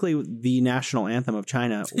basically the national anthem of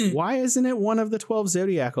China, why isn't it one of the 12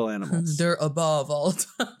 zodiacal animals? They're above all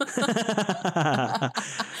time.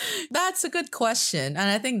 That's a good question. And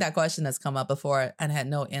I think that question has come up before and had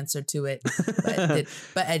no answer to it.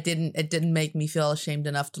 But it didn't make me feel ashamed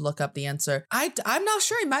enough to look up the answer. I'm not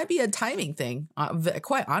sure. It might be a timing thing,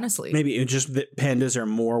 quite honestly. Maybe it's just that pandas are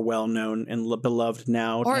more well-known and beloved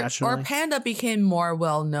now nationally. Or panda became more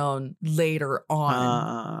well-known later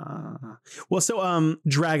on.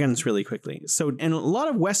 Dragons really quickly. So in a lot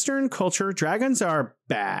of Western culture, dragons are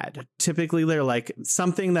bad. Typically, they're like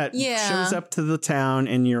something that shows up to the town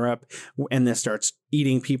in Europe and then starts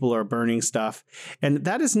eating people or burning stuff. And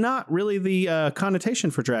that is not really the connotation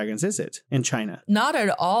for dragons, is it, in China? Not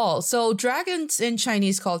at all. So dragons in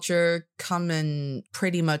Chinese culture come in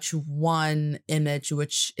pretty much one image,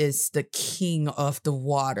 which is the king of the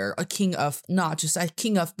water, a king of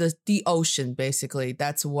the ocean, basically.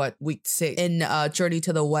 That's what we say. In Journey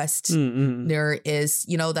to the West, there is,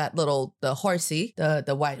 the horsey,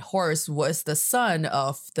 the white horse was the son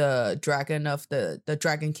of the dragon the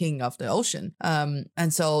dragon king of the ocean.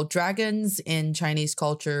 And so dragons in Chinese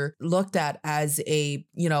culture looked at as a,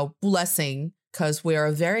 blessing because we are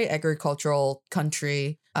a very agricultural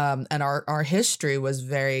country. And our history was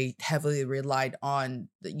very heavily relied on,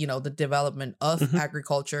 the development of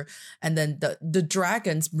agriculture. And then the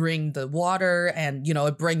dragons bring the water and,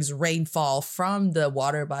 it brings rainfall from the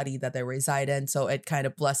water body that they reside in. So it kind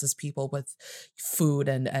of blesses people with food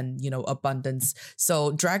and abundance.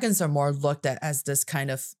 So dragons are more looked at as this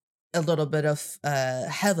kind of a little bit of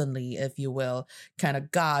heavenly, if you will, kind of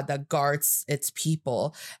god that guards its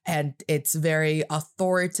people, and it's very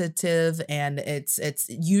authoritative, and it's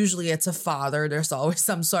usually a father. There's always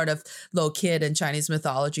some sort of little kid in Chinese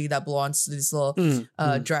mythology that belongs to this little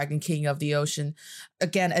dragon king of the ocean.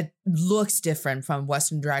 Again, it looks different from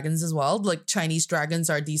Western dragons as well. Like Chinese dragons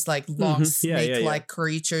are these like long snake-like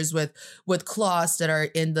creatures with claws that are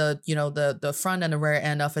in the front and the rear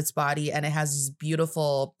end of its body, and it has these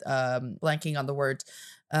beautiful blanking on the word.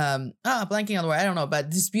 I don't know,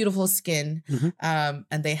 but this beautiful skin. And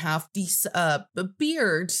they have these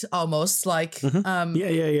beard almost like right.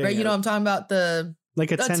 I'm talking about the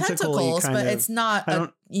like a tentacles, but it's not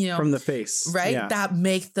from the face, right? Yeah. That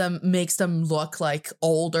makes them look like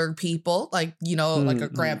older people, like like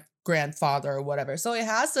a grandfather or whatever. So it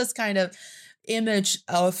has this kind of image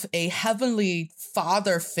of a heavenly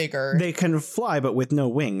father figure. They can fly, but with no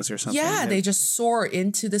wings or something. Yeah, they just soar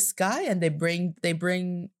into the sky, and they bring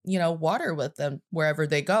water with them wherever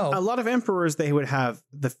they go. A lot of emperors, they would have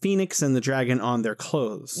the phoenix and the dragon on their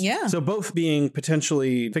clothes. Yeah. So both being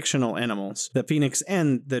potentially fictional animals, the phoenix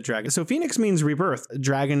and the dragon. So phoenix means rebirth.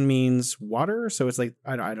 Dragon means water. So it's like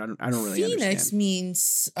I don't really understand. Phoenix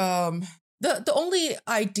means The only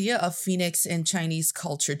idea of phoenix in Chinese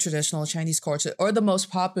culture, traditional Chinese culture, or the most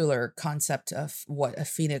popular concept of what a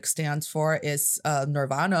phoenix stands for is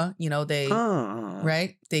nirvana.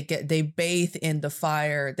 Right? They bathe in the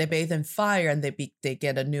fire. They bathe in fire, and they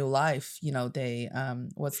get a new life.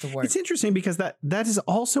 What's the word? It's interesting because that is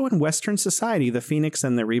also in Western society, the phoenix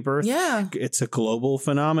and the rebirth. Yeah, it's a global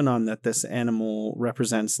phenomenon that this animal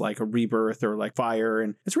represents, like a rebirth or like fire,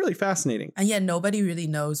 and it's really fascinating. And yet nobody really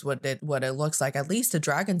knows what it it looks like. At least the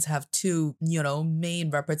dragons have two, main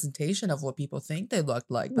representation of what people think they look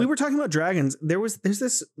like. We were talking about dragons. There's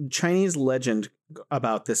this Chinese legend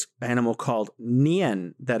about this animal called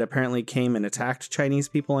Nian that apparently came and attacked Chinese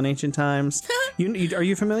people in ancient times. Are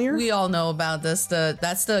you familiar? We all know about this.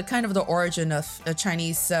 That's the kind of the origin of the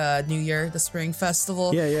Chinese New Year, the Spring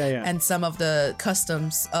Festival. Yeah. And some of the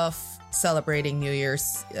customs of celebrating New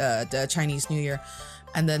Year's, the Chinese New Year.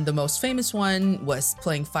 And then the most famous one was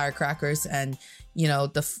playing firecrackers. And,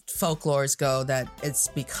 the folklores go that it's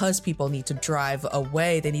because people need to drive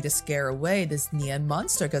away. They need to scare away this Nian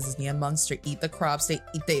monster, because this Nian monster eat the crops. The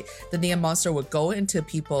Nian monster would go into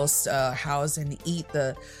people's house and eat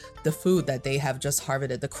the food that they have just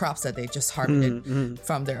harvested, the crops that they just harvested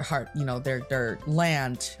from their their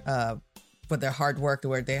land, with their hard work,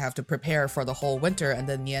 where they have to prepare for the whole winter, and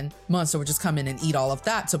then Nian monster would just come in and eat all of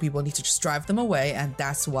that. So people need to just drive them away, and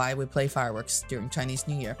that's why we play fireworks during Chinese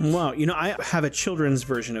New Year. Wow, I have a children's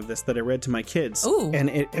version of this that I read to my kids. Ooh. And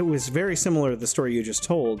it was very similar to the story you just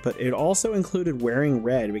told, but it also included wearing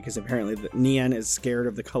red, because apparently the Nian is scared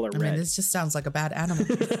of the color red. I mean, this just sounds like a bad animal.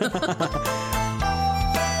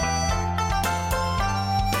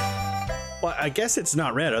 Well, I guess it's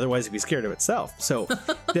not red, otherwise it'd be scared of itself. So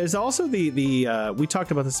there's also the we talked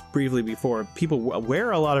about this briefly before. People wear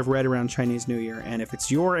a lot of red around Chinese New Year, and if it's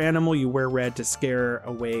your animal, you wear red to scare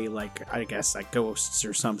away, like ghosts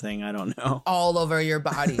or something. I don't know. All over your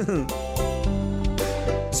body.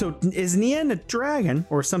 So is Nian a dragon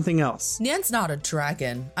or something else? Nian's not a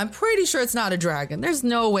dragon. I'm pretty sure it's not a dragon. There's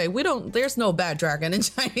no way. There's no bad dragon in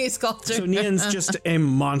Chinese culture. So Nian's just a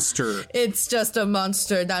monster. It's just a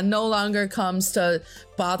monster that no longer comes to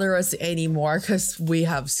bother us anymore because we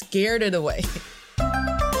have scared it away.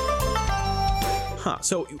 Huh.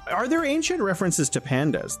 So are there ancient references to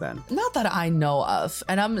pandas then? Not that I know of.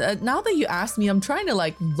 And I'm now that you asked me, I'm trying to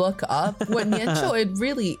look up what Nianzhou it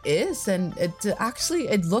really is. And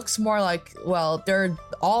it looks more like, well, there are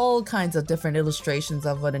all kinds of different illustrations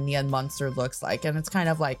of what a Nian monster looks like. And it's kind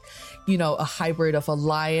of like, a hybrid of a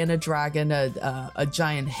lion, a dragon, a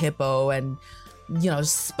giant hippo, and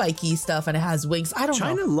spiky stuff, and it has wings. I don't know.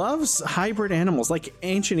 China loves hybrid animals, like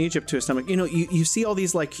ancient Egypt to a stomach. You see all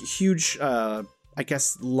these huge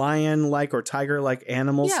lion-like or tiger-like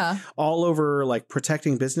animals all over,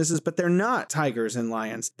 protecting businesses, but they're not tigers and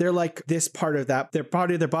lions. They're this part of that. Their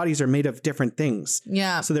bodies are made of different things.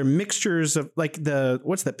 Yeah. So they're mixtures of what's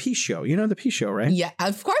the Pichot? You know the Pichot, right? Yeah,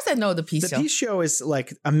 of course I know the Pichot. The Pichot is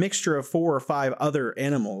a mixture of 4 or 5 other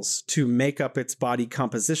animals to make up its body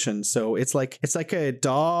composition. So it's like a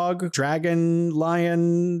dog, dragon,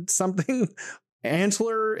 lion, something.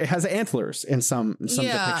 Antler, it has antlers in some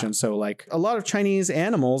depictions. So a lot of Chinese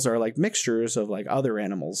animals are mixtures of other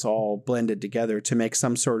animals all blended together to make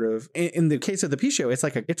some sort of, in the case of the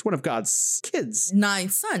Pichot, it's one of God's kids. 9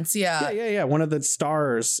 sons, yeah. Yeah. One of the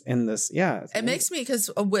stars in this. Yeah. It makes me, because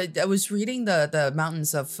I was reading the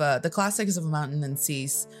mountains of, the classics of mountain and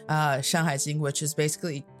seas, Shanghai Jing, which is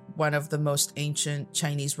basically one of the most ancient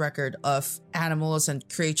Chinese record of animals and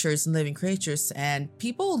creatures and living creatures. And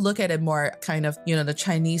people look at it more kind of, the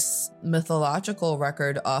Chinese mythological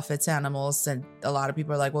record of its animals. And a lot of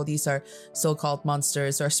people are like, well, these are so-called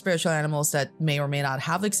monsters or spiritual animals that may or may not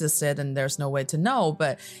have existed, and there's no way to know.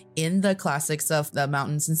 But in the classics of the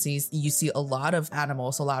mountains and seas, you see a lot of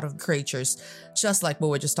animals, a lot of creatures, just like what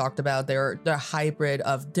we just talked about. They're hybrid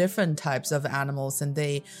of different types of animals, and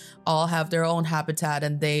they all have their own habitat,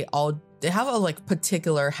 and they have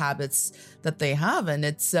particular habits that they have. And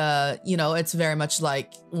it's it's very much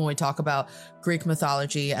like when we talk about Greek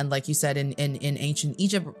mythology, and like you said in ancient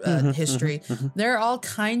Egypt history, there are all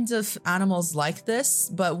kinds of animals like this,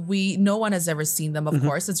 but no one has ever seen them. Of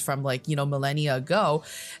course, it's from millennia ago.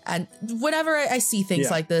 And whenever I see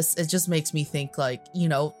things like this, it just makes me think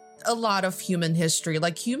a lot of human history,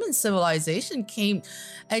 human civilization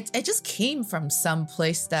it just came from some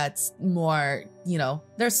place that's more,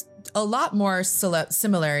 there's a lot more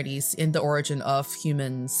similarities in the origin of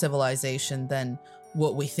human civilization than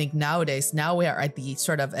what we think nowadays. Now we are at the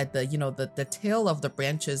the tail of the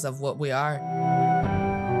branches of what we are.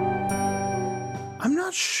 I'm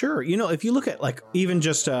not sure. If you look at even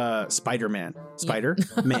just Spider-Man,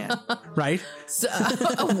 right?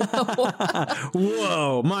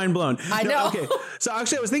 Whoa, mind blown. I know. Okay, so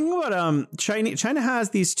actually I was thinking about China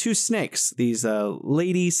has these 2 snakes, these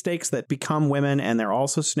lady snakes that become women, and they're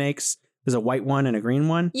also snakes. There's a white one and a green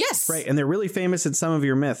one. Yes. Right. And they're really famous in some of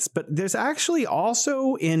your myths. But there's actually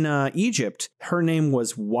also in Egypt, her name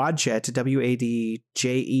was Wadjet,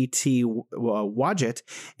 W-A-D-J-E-T, Wadjet.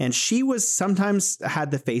 And she was sometimes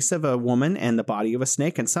had the face of a woman and the body of a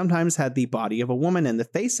snake, and sometimes had the body of a woman and the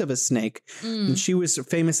face of a snake. And she was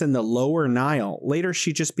famous in the Lower Nile. Later,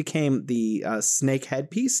 she just became the snake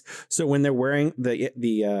headpiece. So when they're wearing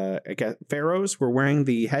I guess pharaohs were wearing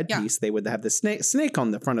the headpiece, they would have the snake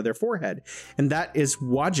on the front of their forehead. And that is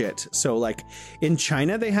Wadjet. So like in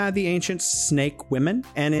China, they had the ancient snake women,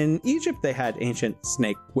 and in Egypt, they had ancient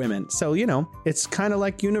snake women. So, you know, it's kind of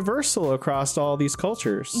like universal across all these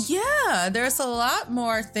cultures. Yeah, there's a lot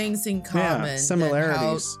more things in common. Yeah,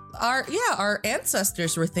 similarities. Our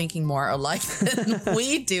ancestors were thinking more alike than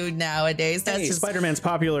we do nowadays. That's just Spider-Man's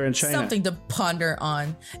popular in China. Something to ponder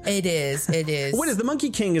on. It is. What is the Monkey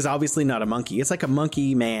King? Is obviously not a monkey. It's like a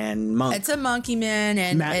monkey man monk. It's a monkey man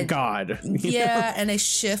and god. Yeah, and it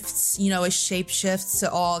shifts. You know, it shape shifts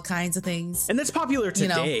to all kinds of things. And that's popular today.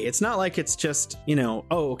 You know? It's not like it's just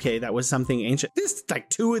that was something ancient. This like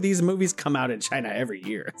 2 of these movies come out in China every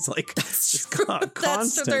year. It's like constantly.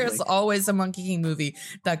 That's true. There's always a Monkey King movie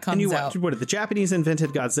that comes out. What the Japanese invented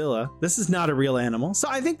Godzilla. This is not a real animal. So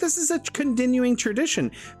I think this is a continuing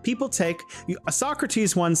tradition. People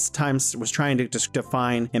Socrates once times was trying to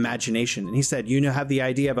define imagination. And he said, you have the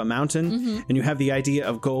idea of a mountain and you have the idea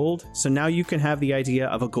of gold. So now you can have the idea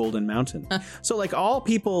of a golden mountain. So like all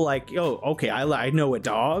people like, I know a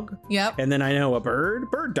dog. Yep. And then I know a bird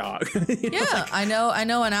dog. I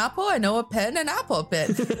know an apple. I know a pen, an apple pen.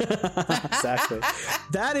 Exactly.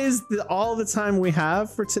 That is all the time we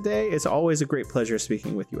have for today. It's always a great pleasure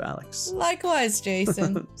speaking with you, Alex. Likewise,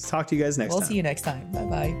 Jason. Talk to you guys next time. We'll see you next time.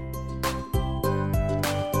 Bye-bye.